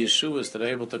so many yeshuas that are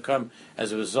able to come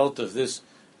as a result of this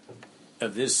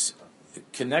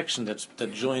connection that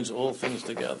joins all things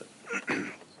together.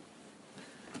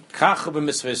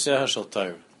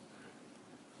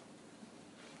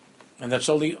 And that's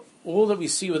only all that we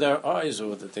see with our eyes,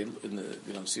 or that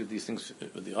we don't see these things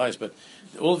with the eyes, but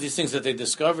all of these things that they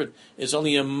discovered is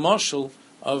only a mashal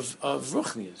of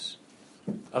ruchnius,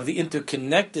 of the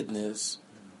interconnectedness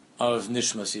of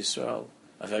Nishmas Yisrael,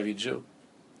 of every Jew.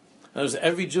 In other words,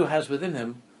 every Jew has within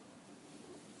him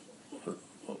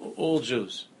all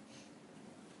Jews.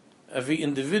 Every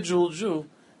individual Jew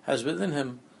has within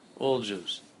him all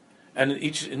Jews. And in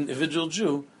each individual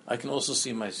Jew, I can also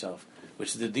see myself,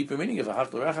 which is the deeper meaning of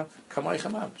Ahavta L'Orecha, Kamoicha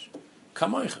Mamish.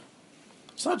 Kamoicha.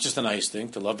 It's not just a nice thing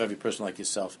to love every person like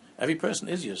yourself. Every person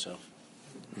is yourself.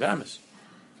 Bamis.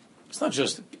 It's not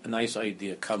just a nice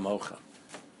idea, Kamocha.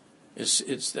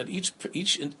 It's that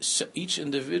each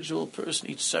individual person,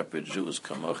 each separate Jew is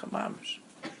Kamocha Mamish.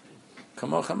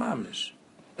 Kamocha Mamish.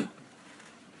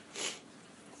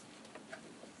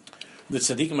 The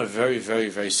tzaddikim are very, very,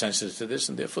 very sensitive to this,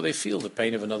 and therefore they feel the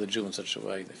pain of another Jew in such a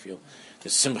way. They feel the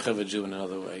simcha of a Jew in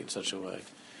another way, in such a way.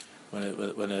 When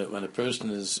a person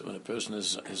is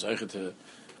eicher to,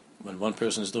 when one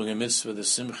person is doing a mitzvah, the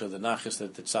simcha, the nachas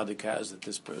that the tzaddik has, that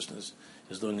this person is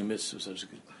doing a mitzvah, such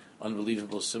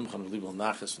unbelievable simcha, unbelievable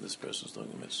nachas, when this person is doing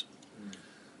a mitzvah.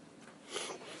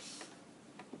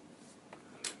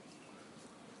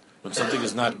 When something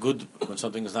is not good, when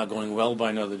something is not going well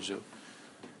by another Jew,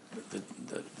 the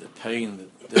pain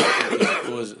that it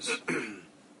causes.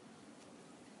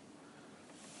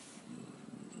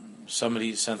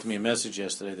 Somebody sent me a message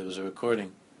yesterday. There was a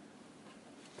recording.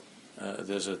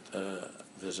 There's a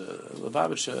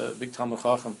Lubavitch, big Talmud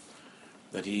Chacham,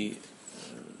 that he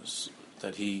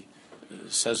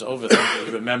says over that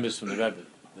he remembers from the Rebbe,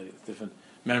 different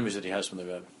memories that he has from the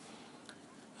Rebbe.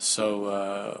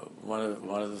 So one of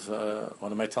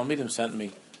my Talmidim sent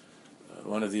me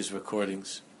one of these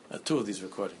recordings. Two of these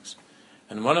recordings,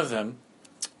 and one of them,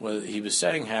 he was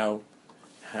saying how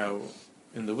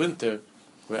in the winter,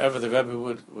 wherever the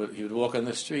Rebbe he would walk on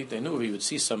the street, they knew if he would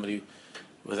see somebody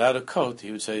without a coat,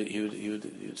 he would say,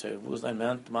 "Who's thy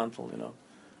mantle?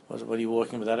 What are you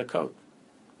walking without a coat?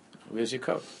 Where's your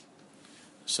coat?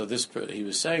 So this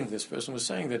person was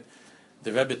saying that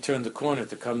the Rebbe turned the corner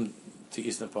to come to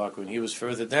Eastern Park when he was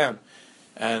further down,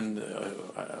 and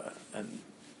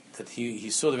that he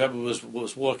saw the Rebbe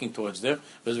was walking towards there,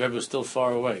 but the Rebbe was still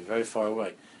far away, very far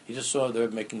away. He just saw the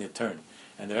Rebbe making a turn,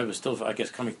 and the Rebbe was still, I guess,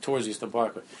 coming towards Eastern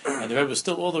Parkway, and the Rebbe was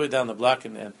still all the way down the block,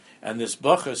 and this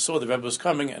bacher saw the Rebbe was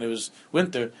coming, and it was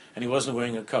winter, and he wasn't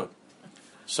wearing a coat,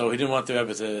 so he didn't want the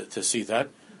Rebbe to see that.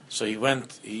 So he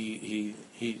went into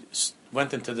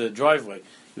the driveway.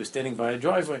 He was standing by a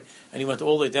driveway, and he went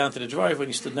all the way down to the driveway,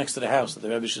 and he stood next to the house, so the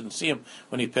Rebbe shouldn't see him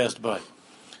when he passed by.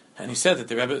 And he said that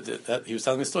the Rebbe, that he was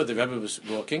telling the story, the Rebbe was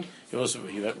walking, he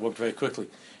walked very quickly,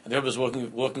 and the Rebbe was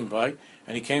walking by,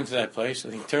 and he came to that place,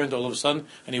 and he turned all of a sudden,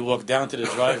 and he walked down to the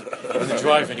drive,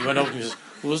 and he went over, and he says,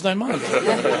 "Who was thy man?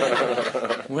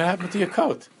 What happened to your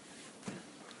coat?"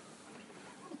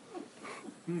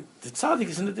 The tzaddik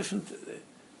is in a different...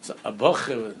 a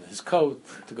bocher with his coat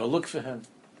to go look for him.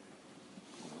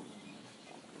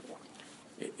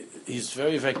 He's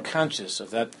very, very conscious of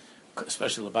that,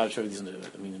 especially with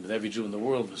every Jew in the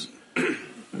world was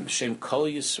Shem Kol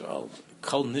Yisrael,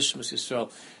 Kol Nishmas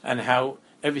Yisrael, and how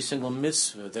every single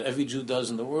mitzvah that every Jew does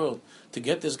in the world to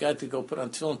get this guy to go put on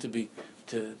tefillin,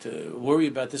 to worry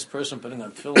about this person putting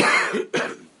on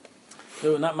tefillin. They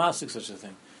were not masik such a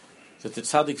thing. That the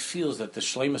tzaddik feels that the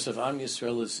shleimus of Am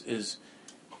Yisrael is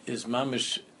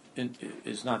mamish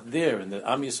is not there, and that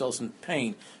Am Yisrael is in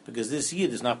pain because this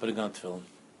yid is not putting on tefillin,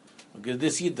 because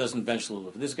this yid doesn't bench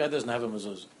lulav, this guy doesn't have a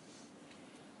mezuzah.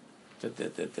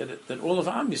 That all of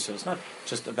Am Yisrael, it's not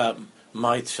just about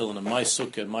my tefillin and my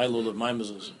sukkah, and my lulav, my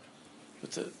mezuzah,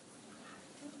 but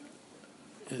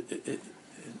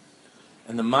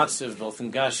and the matzav both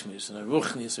in gashmis and the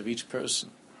ruchnis of each person.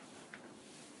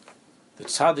 The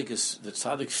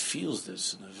tzaddik feels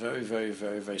this in a very, very,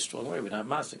 very, very strong way. We're not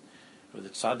masik, but the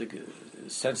tzaddik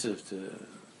is sensitive to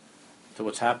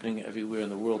what's happening everywhere in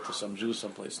the world, to some Jews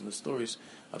someplace. And the stories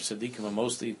of tzaddikim are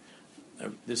mostly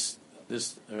this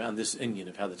around this Indian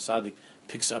of how the tzaddik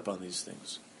picks up on these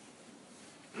things.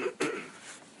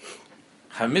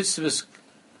 Hamitzvahs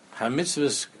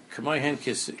k'moihen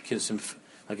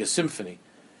like a symphony,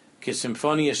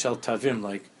 k'symphonia shel tavim,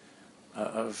 like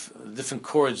of different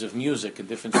chords of music and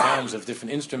different sounds of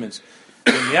different instruments.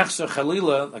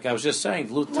 Like I was just saying,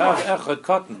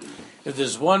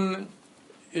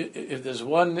 if there's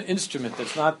one instrument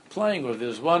that's not playing, or if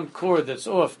there's one chord that's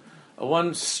off, or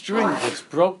one string that's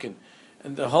broken,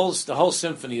 and the whole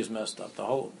symphony is messed up. The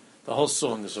whole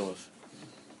song is off.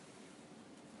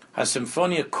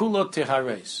 HaSymphonia kulo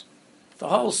tehares. The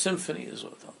whole symphony is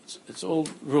off. It's all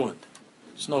ruined.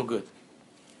 It's no good.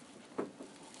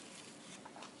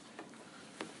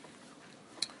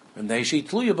 And they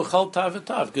shitluya b'chal tav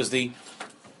v'tav, because the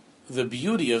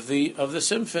beauty of the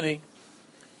symphony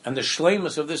and the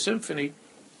shleimus of the symphony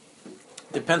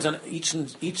depends on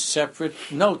each separate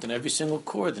note and every single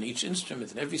chord and each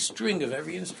instrument and every string of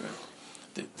every instrument,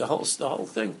 the whole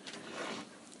thing.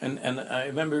 And I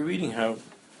remember reading how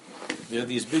there are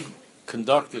these big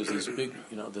conductors, these big,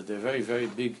 that they're very, very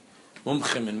big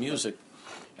mumchim in music,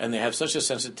 and they have such a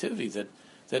sensitivity that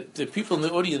the people in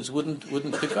the audience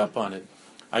wouldn't pick up on it.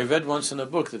 I read once in a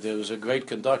book that there was a great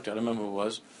conductor, I don't remember who it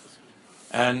was,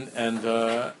 and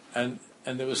there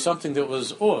was something that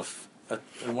was off.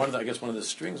 And one of the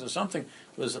strings or something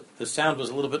the sound was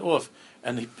a little bit off,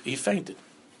 and he fainted.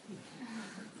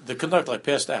 The conductor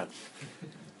passed out.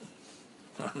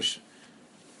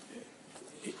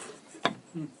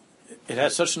 It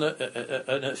had such an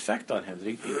effect on him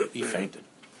that he fainted,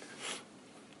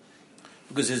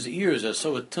 because his ears are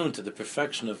so attuned to the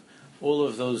perfection of all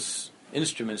of those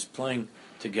instruments playing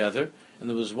together, and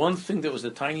there was one thing that was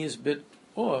the tiniest bit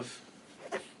off,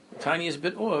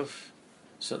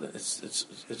 so that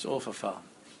it's all verfallen.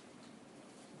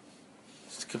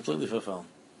 It's completely verfallen.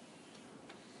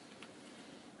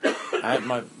 I have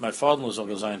my father-in-law's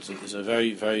organization is a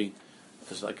very, very,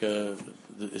 is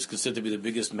considered to be the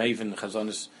biggest maven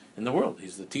chazanis in the world.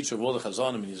 He's the teacher of all the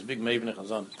chazanim, and he's a big maven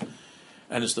chazanis.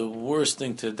 And it's the worst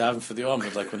thing to daven for the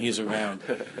Amud, like when he's around.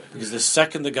 Because the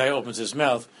second the guy opens his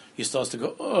mouth, he starts to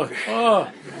go, oh.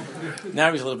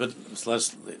 Now he's a little bit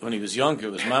less. When he was younger,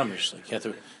 it was mamish. Like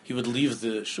he would leave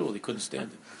the shul, he couldn't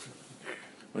stand it.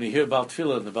 When you hear Bal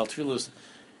Tefillah, the Bal Tefillah is,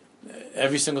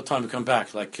 every single time we come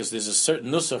back, because there's a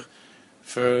certain nusach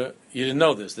for, you didn't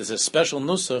know this, there's a special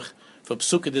nusach for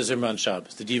Psukkah de Zimran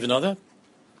Shabbos. Did you even know that?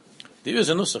 There is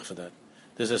a nusach for that.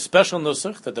 There's a special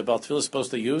nusach that the Bal Tefillah is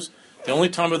supposed to use. The only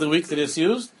time of the week that it's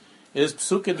used is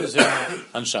Psukkah de Zimran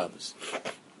on Shabbos.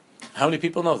 How many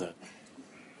people know that?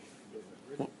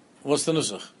 What's the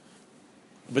nusach?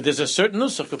 But there's a certain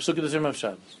nusach of Pesukei Zimra of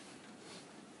Shabbos.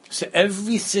 So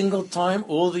every single time,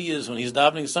 all the years when he's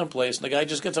davening someplace, and the guy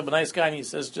just gets up, a nice guy, and he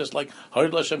says just like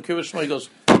Harid Lashem Kirush Shmo, he goes,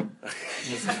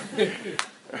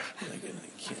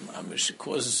 it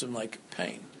causes him like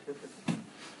pain.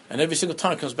 And every single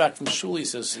time he comes back from shul, he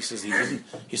says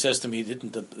to me,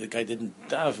 the guy didn't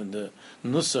daven the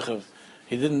nusach of,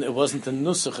 it wasn't the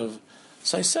nusach of.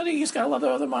 So I said, he's got a lot of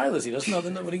other milas. He doesn't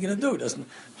know what he's going to do.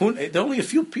 There are only a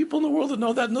few people in the world that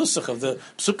know that nusach of the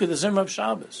Pesukei Zimra of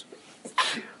Shabbos.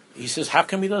 He says, how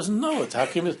come he doesn't know it?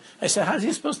 I said, how's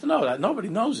he supposed to know that? Nobody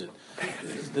knows it,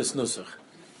 this nusach.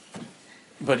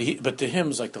 But to him,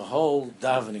 it's like the whole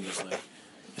davening is like,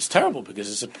 it's terrible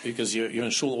because you're in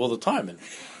shul all the time, and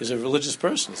he's a religious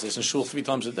person. He's in shul 3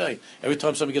 times a day. Every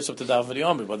time somebody gets up to daven the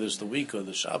Yom, whether it's the week or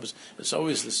the Shabbos, it's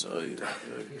always this.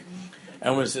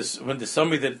 And when there's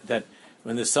somebody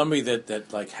that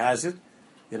like has it,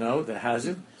 that has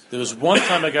it. There was one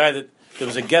time there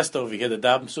was a guest over here that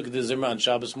davened Pesukei Zimra on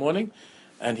Shabbos morning,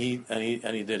 and he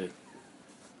did it.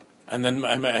 And then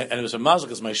it was a mazel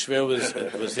because my shver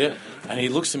was here, and he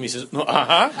looks at me, he says, no.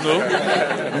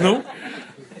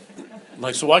 I'm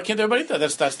like, so why can't everybody do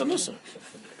that? That's the nusach.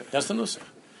 That's the nusach.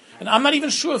 And I'm not even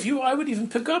sure if I would even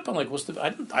pick up. I'm like, I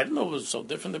didn't know what was so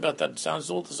different about that. It sounds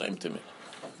all the same to me.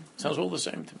 So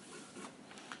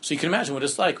you can imagine what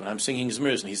it's like when I'm singing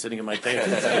Zmirs and he's sitting at my table.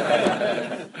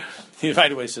 He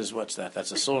right away says, what's that?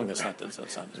 That's a song. That's not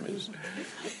Zmirs.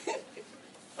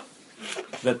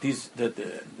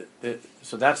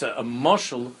 So that's a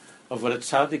mashal of what a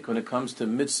tzaddik, when it comes to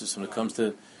mitzvahs, when it comes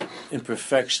to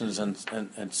imperfections and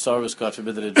sorrows, God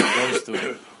forbid, that a Jew goes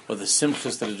through, or the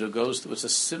simchas that a Jew goes through. It's a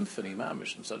symphony,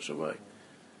 mamish, in such a way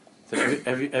that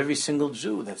every single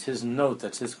Jew, that's his note,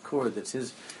 that's his chord, that's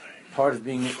his part of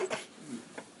being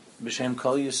b'shem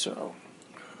Kol Yisrael.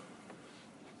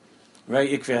 Right?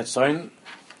 Ikvei Hatzayin.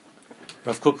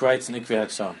 Rav Kook writes in Ikvei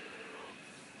Hatzayin,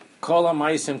 Kol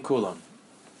ha'maisim kulam.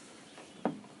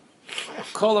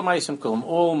 Kol ha'maisim kulam,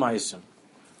 all maisim.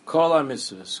 Kol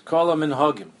ha'mitzvahs, kol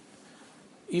ha'minhagim.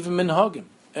 Even minhagim,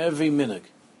 every minhag.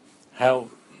 How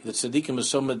the tzaddikim are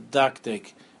so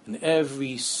medakdek in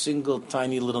every single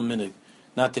tiny little minhag,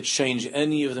 not to change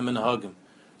any of the minhagim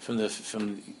from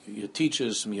your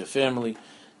teachers, from your family,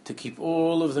 to keep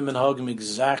all of the minhagim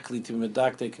exactly to be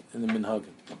medakdek in the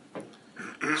minhagim.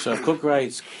 So if Kook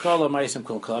writes, Kol ha'maisim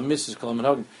kulam, kol ha'mitzvahs, kol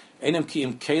ha'minhagim, Einam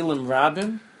ki'im kelim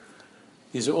rabim.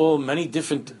 These are all many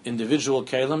different individual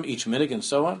kelim, each minhag and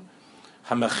so on.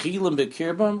 Hamachilim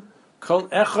bekirbam, kol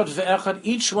echad ve'echad.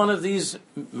 Each one of these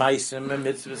maisim and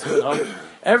mitzvahs,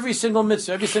 every single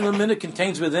mitzvah, every single minhag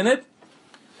contains within it.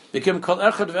 Bekim kol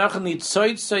echad ve'echad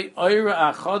nitzotzei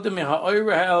oira achadim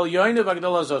ha'oira ha'elyoinu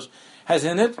v'agdol hazos. Has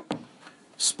in it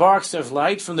sparks of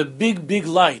light from the big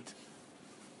light.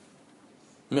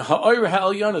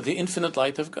 The infinite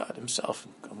light of God Himself.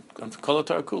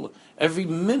 Every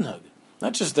minhag,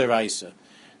 not just the Raisa,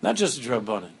 not just the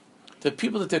Rabbanan. The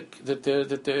people that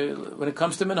when it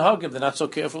comes to minhagim, they're not so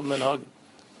careful with minhagim.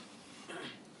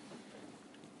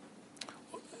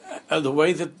 The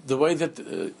way that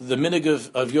the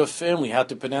minhag of your family how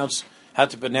to pronounce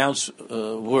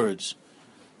words.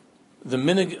 The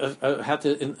minhag of how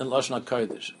to in Lashon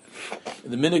HaKodesh.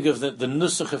 The minhag of the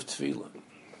nusach of tefillah.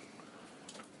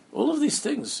 All of these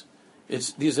things,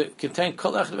 these contain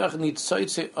kol echad v'echad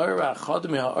nitzotzei oira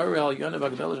achadim ha'oira ha'elyoinu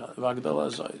v'agdol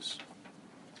hazos.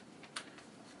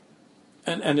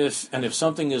 And if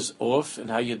something is off in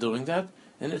how you're doing that,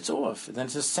 then it's off. And then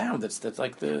it's a sound that's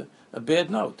like a bad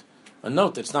note, a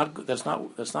note that's not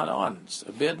on. It's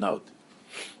a bad note.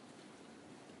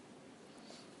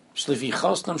 It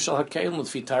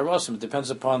depends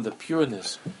upon the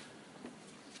pureness.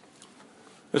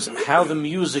 Because how the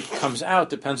music comes out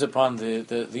depends upon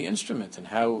the instrument and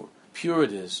how pure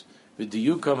it is. With the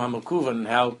yukam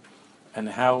hamakuvan and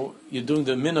how you're doing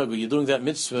the minhag, you're doing that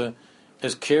mitzvah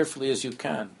as carefully as you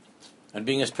can, and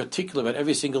being as particular about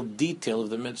every single detail of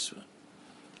the mitzvah,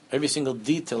 every single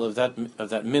detail of that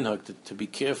minhag to be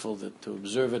careful to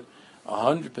observe it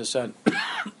 100%.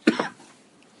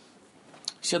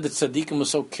 He said that tzaddikim was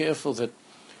so careful that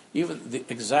even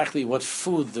exactly what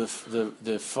food the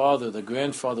father, the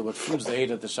grandfather, what foods they ate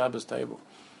at the Shabbos table,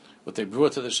 what they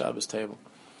brought to the Shabbos table.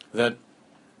 That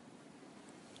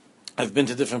I've been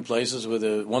to different places where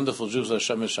the wonderful Jews are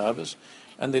Shomer Shabbos,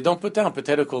 and they don't put down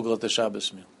potato kugel at the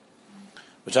Shabbos meal,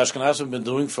 which Ashkenazim have been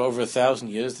doing for over 1,000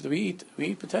 years. That we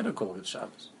eat potato kugel at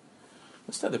Shabbos.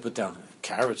 Instead, they put down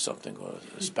carrot something or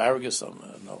asparagus something.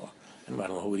 I don't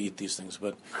know who would eat these things,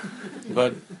 but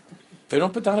they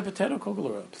don't put down a potato kugel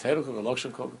or a potato kugel, a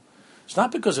lokshen kugel. It's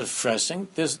not because of fressing.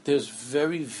 There's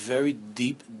very, very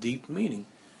deep meaning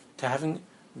to having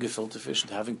gefilte fish,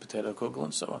 to having potato kugel,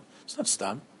 and so on. It's not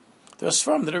stam. There are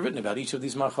svarim that are written about each of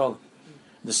these machal.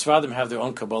 The Sfaradim have their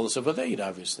own kabbalas of what they eat,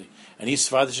 obviously, and each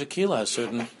Sfaradish Akila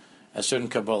has certain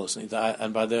kabbalas,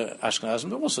 and by the Ashkenazim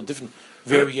there are also different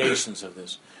variations of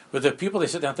this. But the people, they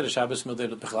sit down to the Shabbos meal, they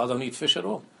don't eat fish at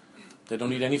all. They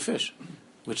don't eat any fish,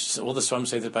 which all the Sfarim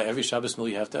say that by every Shabbos meal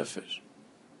you have to have fish.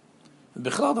 The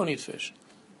Bechlal don't eat fish.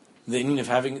 The meaning of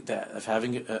having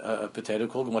a potato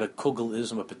kugel, and what a kugel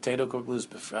is, and what potato kugel is,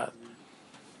 befrat.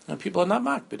 And people are not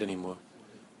makbid anymore.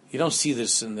 You don't see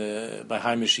this by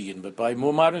high Mashiach, but by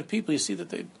more modern people, you see that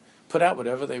they put out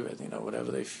whatever they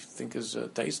think is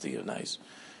tasty or nice,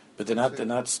 but they're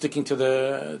not sticking to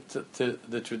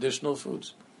the traditional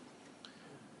foods.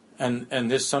 And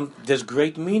there's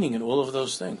great meaning in all of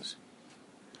those things.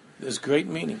 There's great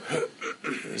meaning.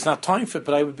 It's not time for it,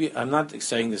 but I'm not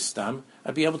saying this stam.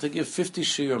 I'd be able to give 50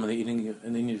 shiurim on the eating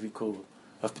an Indian kugel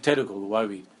of potato kugel. Why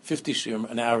we eat 50 shiurim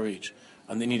an hour each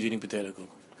on the Indian eating potato kugel.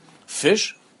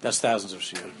 Fish, that's thousands of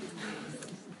shiurim.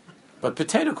 But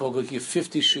potato kugel, you give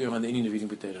 50 shiurim on the Indian eating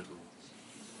potato kugel.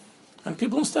 And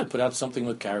people instead put out something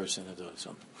with carrots in it or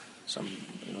some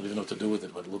you don't even know what to do with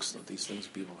it, but it looks like these things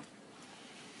people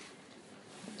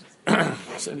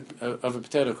of a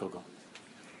potato kugel.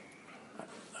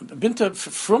 I've been to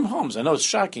from homes. I know it's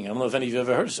shocking. I don't know if any of you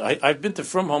ever heard of this. I've been to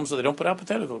from homes where they don't put out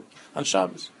potato kugel on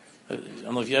Shabbos. I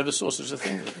don't know if you ever saw such a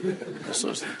thing.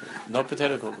 No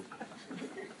potato kugel.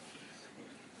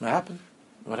 What happened?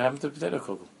 What happened to potato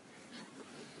kugel?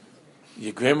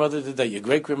 Your grandmother did that. Your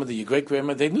great-grandmother, your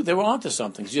great-grandmother, they knew they were onto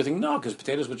something. So you think, no, because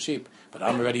potatoes were cheap. But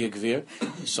I'm already a gvir,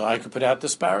 so I could put out the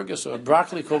asparagus or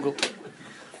broccoli kugel.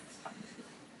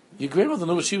 Your grandmother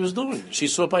knew what she was doing. She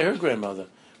saw it by her grandmother,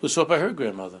 who saw it by her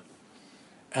grandmother.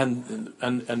 And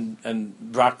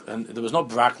there was no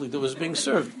broccoli that was being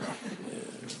served.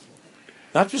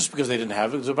 Not just because they didn't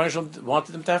have it, because the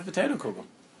wanted them to have potato kugel.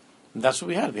 And that's what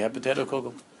we had. We had potato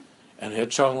kugel. And we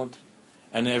had chocolate.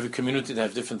 And in every community they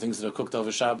have different things that are cooked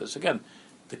over Shabbos. Again,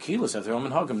 the Kilos have their own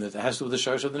minhagim that has to do with the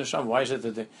sharish of the neshama. Why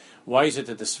is it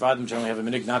that the Sfadim generally have a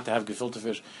minhag not to have gefilte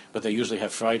fish, but they usually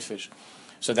have fried fish?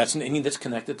 So that's an Indian that's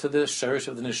connected to the sharish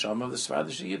of the neshama of the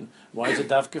Sfadish Yidden. Why is it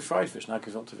davke fried fish, not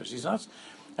gefilte fish? He's not,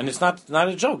 and it's not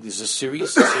a joke. These are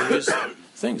serious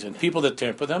things, and people that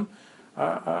tamper them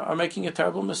are making a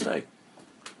terrible mistake.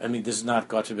 I mean, this is not,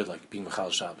 God forbid, like being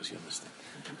Mechal Shabbos. You understand?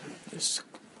 It's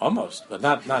almost, but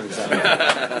not exactly.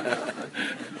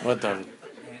 What, David?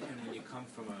 And when you come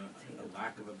from a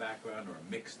lack of a background or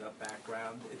a mixed-up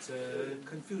background, it's a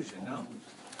confusion, no?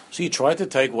 So you try to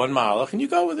take one malach and you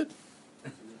go with it.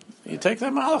 You take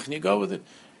that malach and you go with it.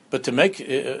 But to make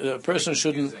a person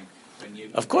shouldn't.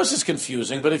 Of course, it's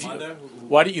confusing. But if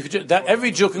why do you? That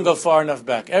every Jew can go far enough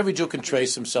back. Every Jew can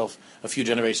trace himself a few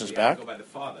generations back. You go by the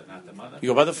father, not the mother. You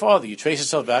go by the father. You trace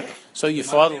yourself back. So your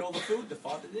father. Ate all the food. The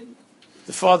father didn't.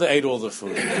 The father ate all the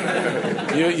food.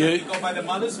 You go by the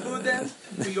mother's food then?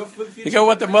 For your food? You go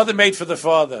what the mother made for the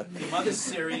father. Your mother's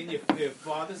Syrian, your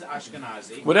father's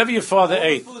Ashkenazi. Whatever your father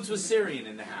ate. All the foods were Syrian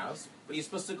in the house, but you're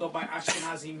supposed to go by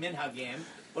Ashkenazi minhagim,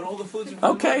 but all the foods were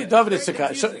okay, David, it's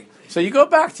a so you go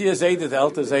back to your Zayda, the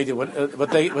Elta Zayda,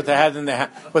 what they had in the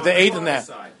what they ate in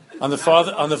the on the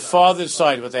father's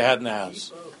side, what they had in the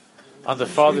house. On the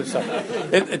father's side.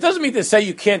 It doesn't mean to say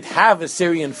you can't have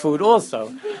Assyrian food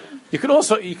also. You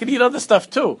could eat other stuff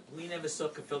too. We never saw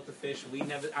gefilte fish.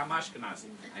 I'm Ashkenazi.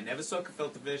 I never saw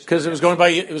gefilte fish. Because it was going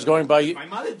by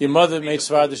your mother made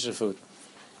Svardish food.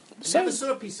 I never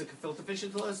saw a piece of gefilte fish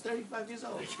until I was 35 years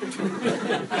old.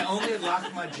 I only had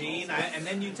lachmajin, and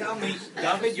then you tell me,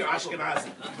 David, you're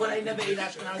Ashkenazi. But I never ate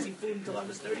Ashkenazi food until I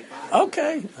was 35.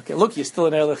 Okay. Look, you're still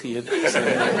an Erlich Yid.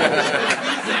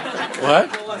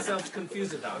 What? We call ourselves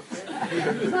confused about it.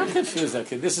 I'm not confused.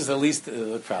 Okay, this is the least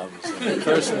the problem. So the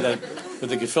person that with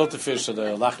the gefilte fish or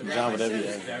the lachmajin, whatever you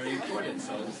have. It's very important.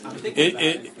 So I'm thinking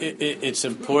it's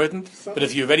important, but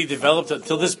if you already developed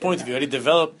until this point, if you already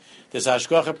developed this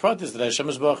hashgacha pratis that Hashem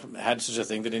Yisborach had such a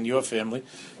thing that in your family,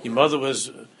 your mother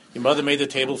made the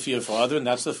table for your father, and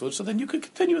that's the food. So then you could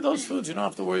continue with those foods. You don't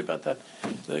have to worry about that.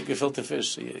 The gefilte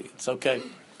fish, it's okay.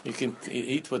 You can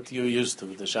eat what you're used to.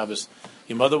 The Shabbos,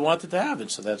 your mother wanted to have it,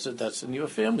 so that's in your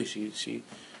family. The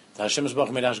Hashem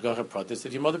Yisborach made hashgacha pratis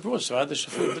that your mother brought Svardish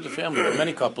food to the family. There are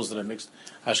many couples that are mixed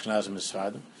Ashkenazim and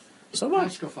Sfardim. So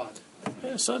what?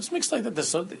 Yeah, so it's mixed like that.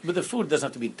 But the food doesn't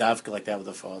have to be davka like that with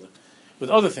the father. With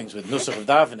other things, with nusach of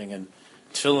davening and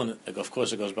tefillin, of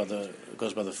course, it goes by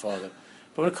the father.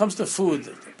 But when it comes to food,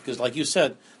 because like you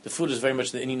said, the food is very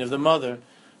much the inyan of the mother.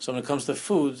 So when it comes to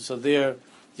food, so there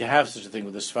you have such a thing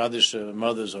with the Sephardic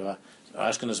mothers or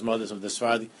Ashkenaz mothers of the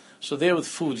Sephardi. So there with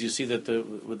food, you see that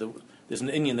there's an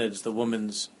Indian that it's the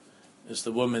woman's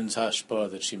hashpah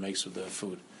that she makes with the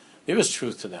food. There is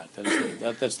truth to that.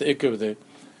 That's the ikar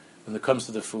when it comes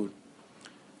to the food.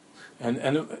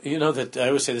 And you know that I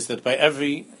always say this, that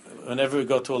whenever we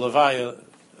go to a levaya,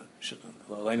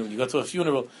 when you go to a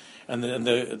funeral, and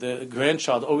the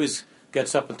grandchild always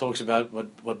gets up and talks about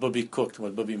what Bubby cooked,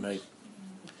 what Bubby made.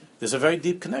 There's a very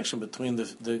deep connection between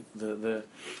the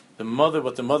mother,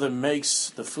 what the mother makes,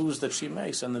 the foods that she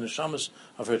makes, and the neshamas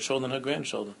of her children and her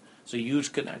grandchildren. It's a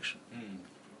huge connection.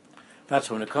 That's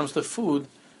when it comes to food,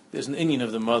 there's an Indian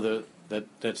of the mother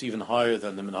that's even higher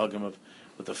than the minhagim of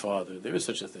with the father. There is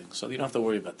such a thing, so you don't have to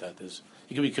worry about that.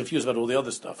 You can be confused about all the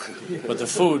other stuff, but the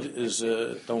food is.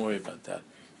 Don't worry about that.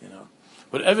 You know,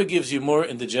 whatever gives you more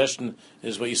indigestion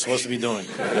is what you're supposed to be doing.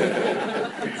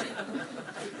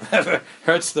 Whatever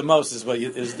hurts the most is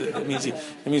it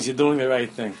means you're doing the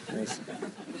right thing. Yes.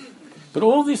 But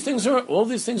all these things are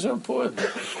important.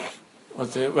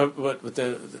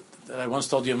 I once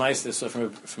told you this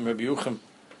from Rabbi Yucham.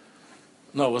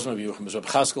 No, it wasn't Rabbi Yucham. It was Rabbi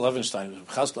Chaskel Levenstein.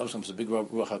 Rabbi Chaskel Levenstein was a big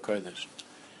Ruach HaKodesh.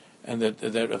 And that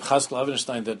Rabbi Chaskel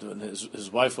Levenstein, that his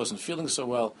wife wasn't feeling so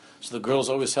well, so the girls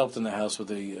always helped in the house with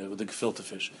the gefilte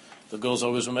fish. The girls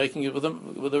always were making it with the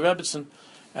Rebbetzin.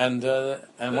 And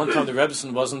one time the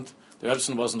Rebbetzin wasn't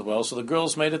well, so the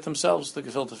girls made it themselves, the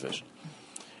gefilte fish.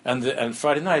 And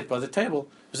Friday night by the table,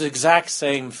 it was the exact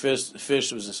same fish.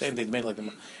 It was the same thing made like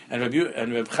them. And Reb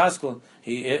Chaskel,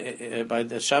 he by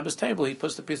the Shabbos table, he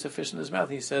puts the piece of fish in his mouth.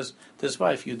 And he says to his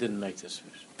wife, "You didn't make this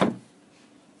fish.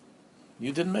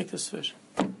 You didn't make this fish."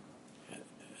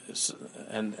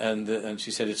 And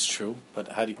she said, "It's true, but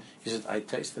how do you?" He said, "I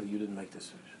tasted it. You didn't make this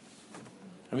fish."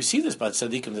 And we see this by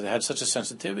tzaddikim that they had such a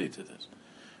sensitivity to this.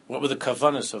 What were the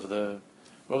kavanas of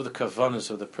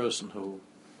the person who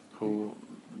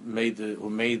made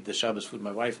the Shabbos food?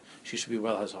 My wife, she should be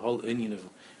well, has a whole Indian of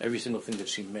every single thing that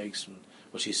she makes, and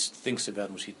what she thinks about,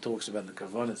 and what she talks about, the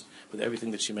kavanas, with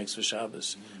everything that she makes for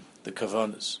Shabbos, the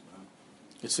kavanas.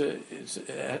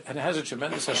 And it has a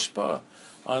tremendous hashpah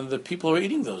on the people who are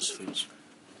eating those foods.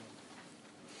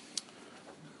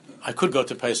 I could go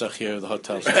to Pesach here, the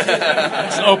hotel. It's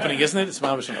an opening, isn't it? It's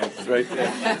mamish an opening. Right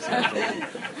there.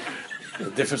 The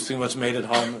difference between what's made at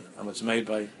home and what's made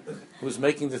by who's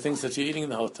making the things that you're eating in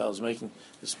the hotel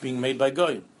it's being made by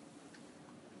goyim.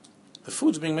 The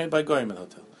food's being made by goyim in the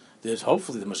hotel. There's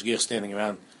hopefully the mashgiach standing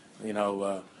around,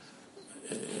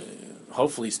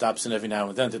 hopefully he stops in every now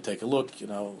and then to take a look,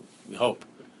 we hope.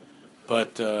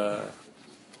 But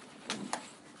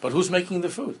who's making the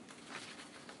food?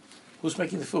 Who's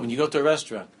making the food? When you go to a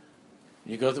restaurant,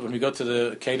 when we go to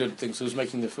the catered things, who's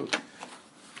making the food?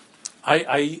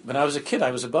 When I was a kid, I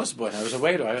was a busboy. I was a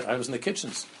waiter. I was in the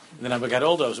kitchens. And then as I got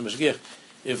older, I was a mashgiach.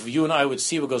 If you and I would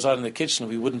see what goes on in the kitchen,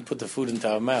 we wouldn't put the food into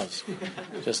our mouths.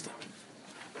 Just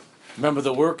remember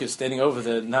the workers standing over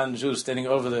the non-Jews standing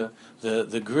over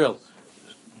the grill.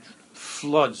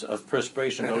 Floods of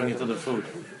perspiration going into the food,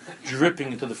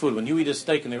 dripping into the food. When you eat a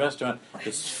steak in the restaurant,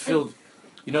 it's filled.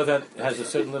 You know that it has a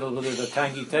certain little bit of a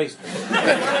tangy taste.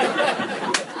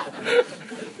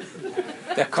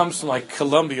 That comes from like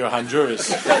Colombia or Honduras.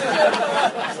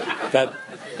 That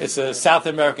it's a South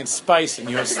American spice in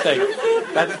your steak.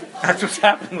 That's what's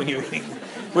happening when you're eating.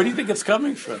 Where do you think it's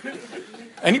coming from?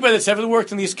 Anybody that's ever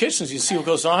worked in these kitchens, you see what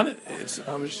goes on. It's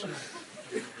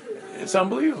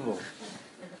unbelievable.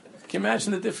 Can you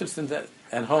imagine the difference in that?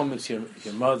 At home, it's your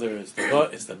mother, it's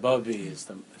the bubby, it's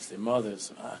the mother.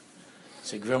 It's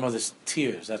your grandmother's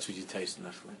tears. That's what you taste in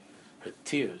that food. Her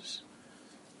tears.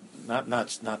 Not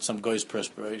some guy's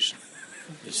perspiration.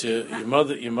 It's your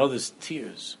mother's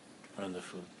tears are in the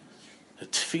food. The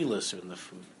tefillas are in the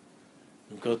food.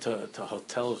 You go to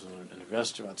hotels and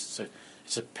restaurants.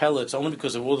 It's a pellet. It's only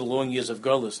because of all the long years of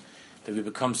gullus that we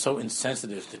become so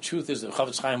insensitive. The truth is that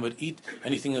Chavetz Chaim would eat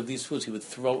anything of these foods, he would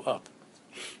throw up.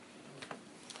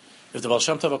 If the Baal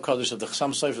Shem Tov HaKadosh of the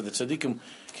Chassam Sofer, the Tzaddikim,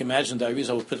 can imagine the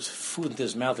Arizal would put food into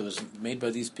his mouth that was made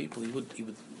by these people, he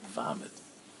would vomit.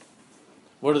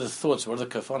 What are the thoughts? What are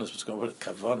the kavanas? What are the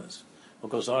kavanas? What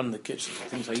goes on in the kitchen? The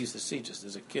things I used to see just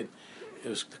as a kid. It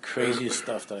was the craziest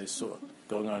stuff that I saw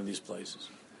going on in these places.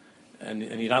 And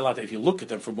you're not allowed to, if you look at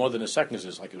them for more than a second,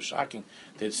 it's like it was shocking.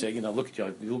 They'd say, look at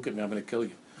you, you look at me, I'm going to kill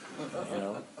you.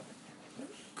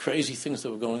 Crazy things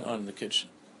that were going on in the kitchen.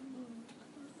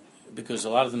 Because a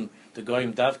lot of them, the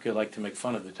Goyim Davka like to make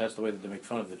fun of it. That's the way that they make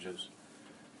fun of the Jews.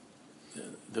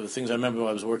 There were things I remember when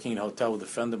I was working in a hotel with a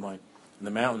friend of mine in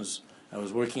the mountains. I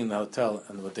was working in the hotel,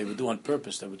 and what they would do on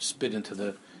purpose, they would spit into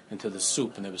the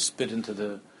soup, and they would spit into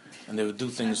the and they would do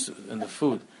things in the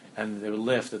food, and they would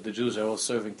laugh that the Jews are all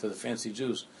serving to the fancy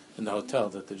Jews in the hotel,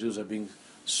 that the Jews are being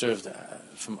served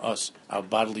from us, our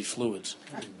bodily fluids.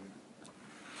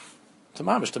 To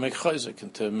mamish, to make chayzik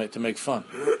and to make fun.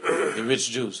 The rich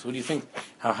Jews. Who do you think?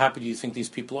 How happy do you think these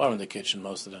people are in the kitchen?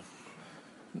 Most of them.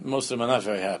 Most of them are not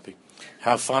very happy.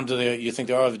 How fond do you think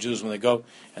they are of the Jews when they go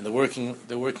and they're working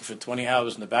for 20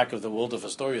 hours in the back of the Waldorf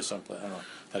Astoria someplace? I don't know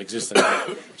that exists in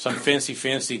some fancy,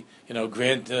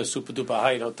 grand super duper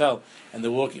high hotel, and they're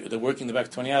working in the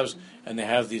back 20 hours, and they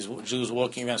have these Jews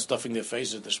walking around stuffing their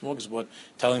faces at the smorgasbord,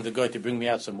 telling the guy to bring me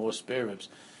out some more spare ribs.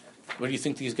 What do you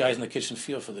think these guys in the kitchen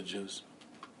feel for the Jews?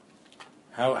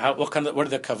 What are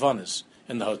their kavanas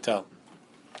in the hotel?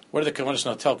 What are the kavanas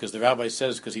in the hotel? Because the rabbi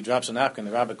says, because he drops a napkin,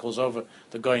 the rabbi calls over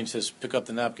the guy and says, pick up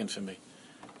the napkin for me.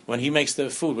 When he makes the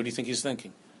food, what do you think he's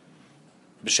thinking?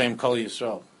 B'shem Kol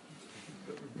Yisrael.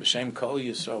 B'shem Kol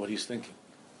Yisrael, what he's thinking.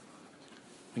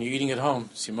 When you're eating at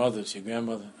home, it's your mother, it's your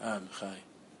grandmother.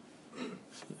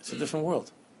 It's a different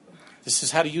world. This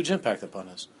has had a huge impact upon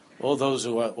us. All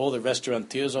the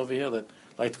restaurateurs over here that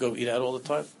like to go eat out all the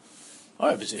time. Oh,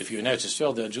 if you're in Eretz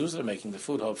Yisrael, there are Jews that are making the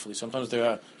food, hopefully. Sometimes there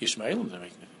are Yishmaelim that are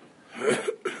making it.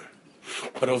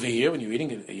 But over here, when you're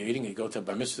eating, you go to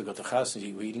Bar Mitzvah, you go to Chas, and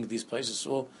you're eating at these places, it's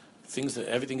all things that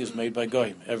everything is made by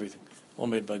Goyim. Everything. All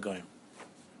made by Goyim.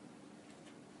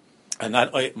 And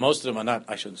most of them are not,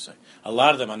 I shouldn't say. A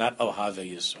lot of them are not Ohave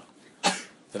Yisrael.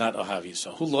 They're not Ohave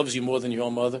Yisrael. Who loves you more than your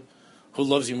own mother? Who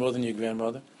loves you more than your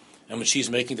grandmother? And when she's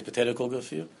making the potato kugel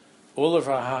for you, all of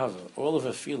her hava, all of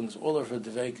her feelings, all of her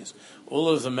devekas, all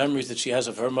of the memories that she has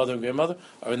of her mother and grandmother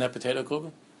are in that potato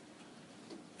kugel.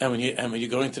 And when you're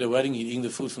going to the wedding, you're eating the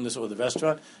food from this or the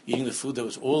restaurant, you're eating the food that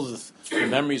was all the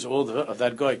memories, of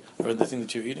that guy are in the thing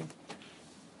that you're eating.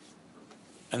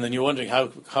 And then you're wondering how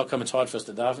come it's hard for us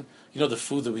to daven. You know the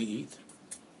food that we eat.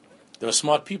 There are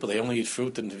smart people. They only eat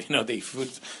fruit and they eat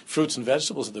fruits and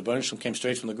vegetables. The Rebbeinu Shalom came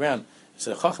straight from the ground. It's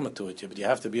a chachma to it, but you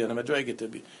have to be on a madrega to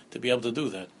be able to do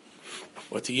that,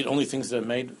 or to eat only things that are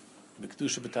made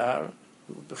b'kedusha b'tahara.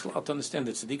 To understand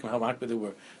that tzaddikim how makbid they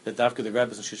were, that dafka the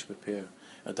rabbis should prepare,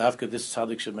 dafka this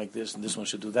tzaddik should make this and this one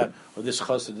should do that, or this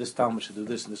chassid, this talmud should do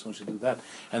this and this one should do that,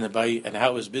 and how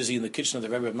it was busy in the kitchen of the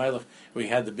Rebbe of Melech where he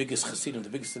had the biggest chassidim, the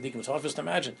biggest tzaddikim. It's hard for us to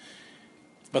imagine.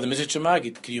 But the Mizrach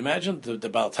Magid, can you imagine the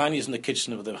Baal Tanyas in the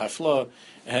kitchen of the Hafla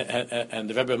and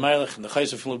the Rebbe Melech and the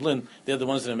Chayzer from Lublin? They're the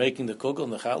ones that are making the kugel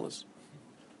and the chalas.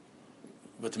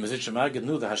 But the Mizrach Magid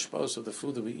knew the hashpos of the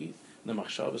food that we eat, and the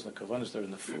machshavas and the kavanas that are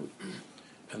in the food,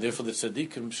 and therefore the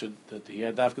tzaddikim he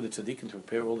had after the tzaddikim to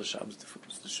prepare all the Shabbos, the food,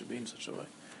 the should be in such a way,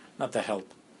 not to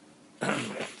help. the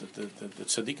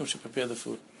tzaddikim should prepare the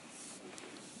food.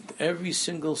 Every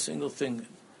single thing.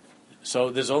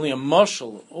 So there's only a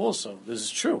mashal also. This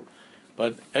is true.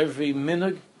 But every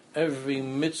minhag, every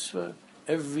mitzvah,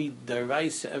 every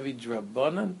daraisa, every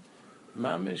drabanan,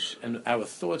 mamish, and our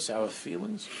thoughts, our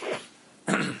feelings,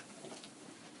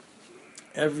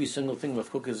 every single thing of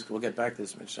cookers, we'll get back to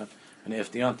this mitzvah, and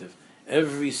after Yantiv,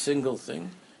 every single thing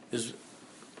is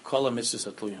kol mitzvahs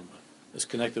atluyim, is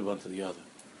connected one to the other.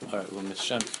 All right, well,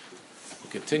 mitzvah,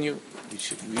 we'll continue. We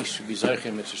should be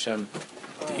zaychim mitzvah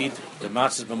to eat the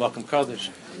matzahs b'makom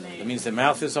kodesh. That means the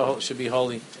mouth should be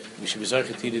holy. We should be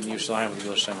zaychim to eat it in Yerushalayim with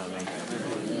Hashem. Amen.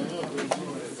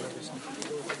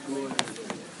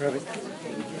 Rabbi, I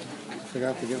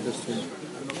forgot to give this to you.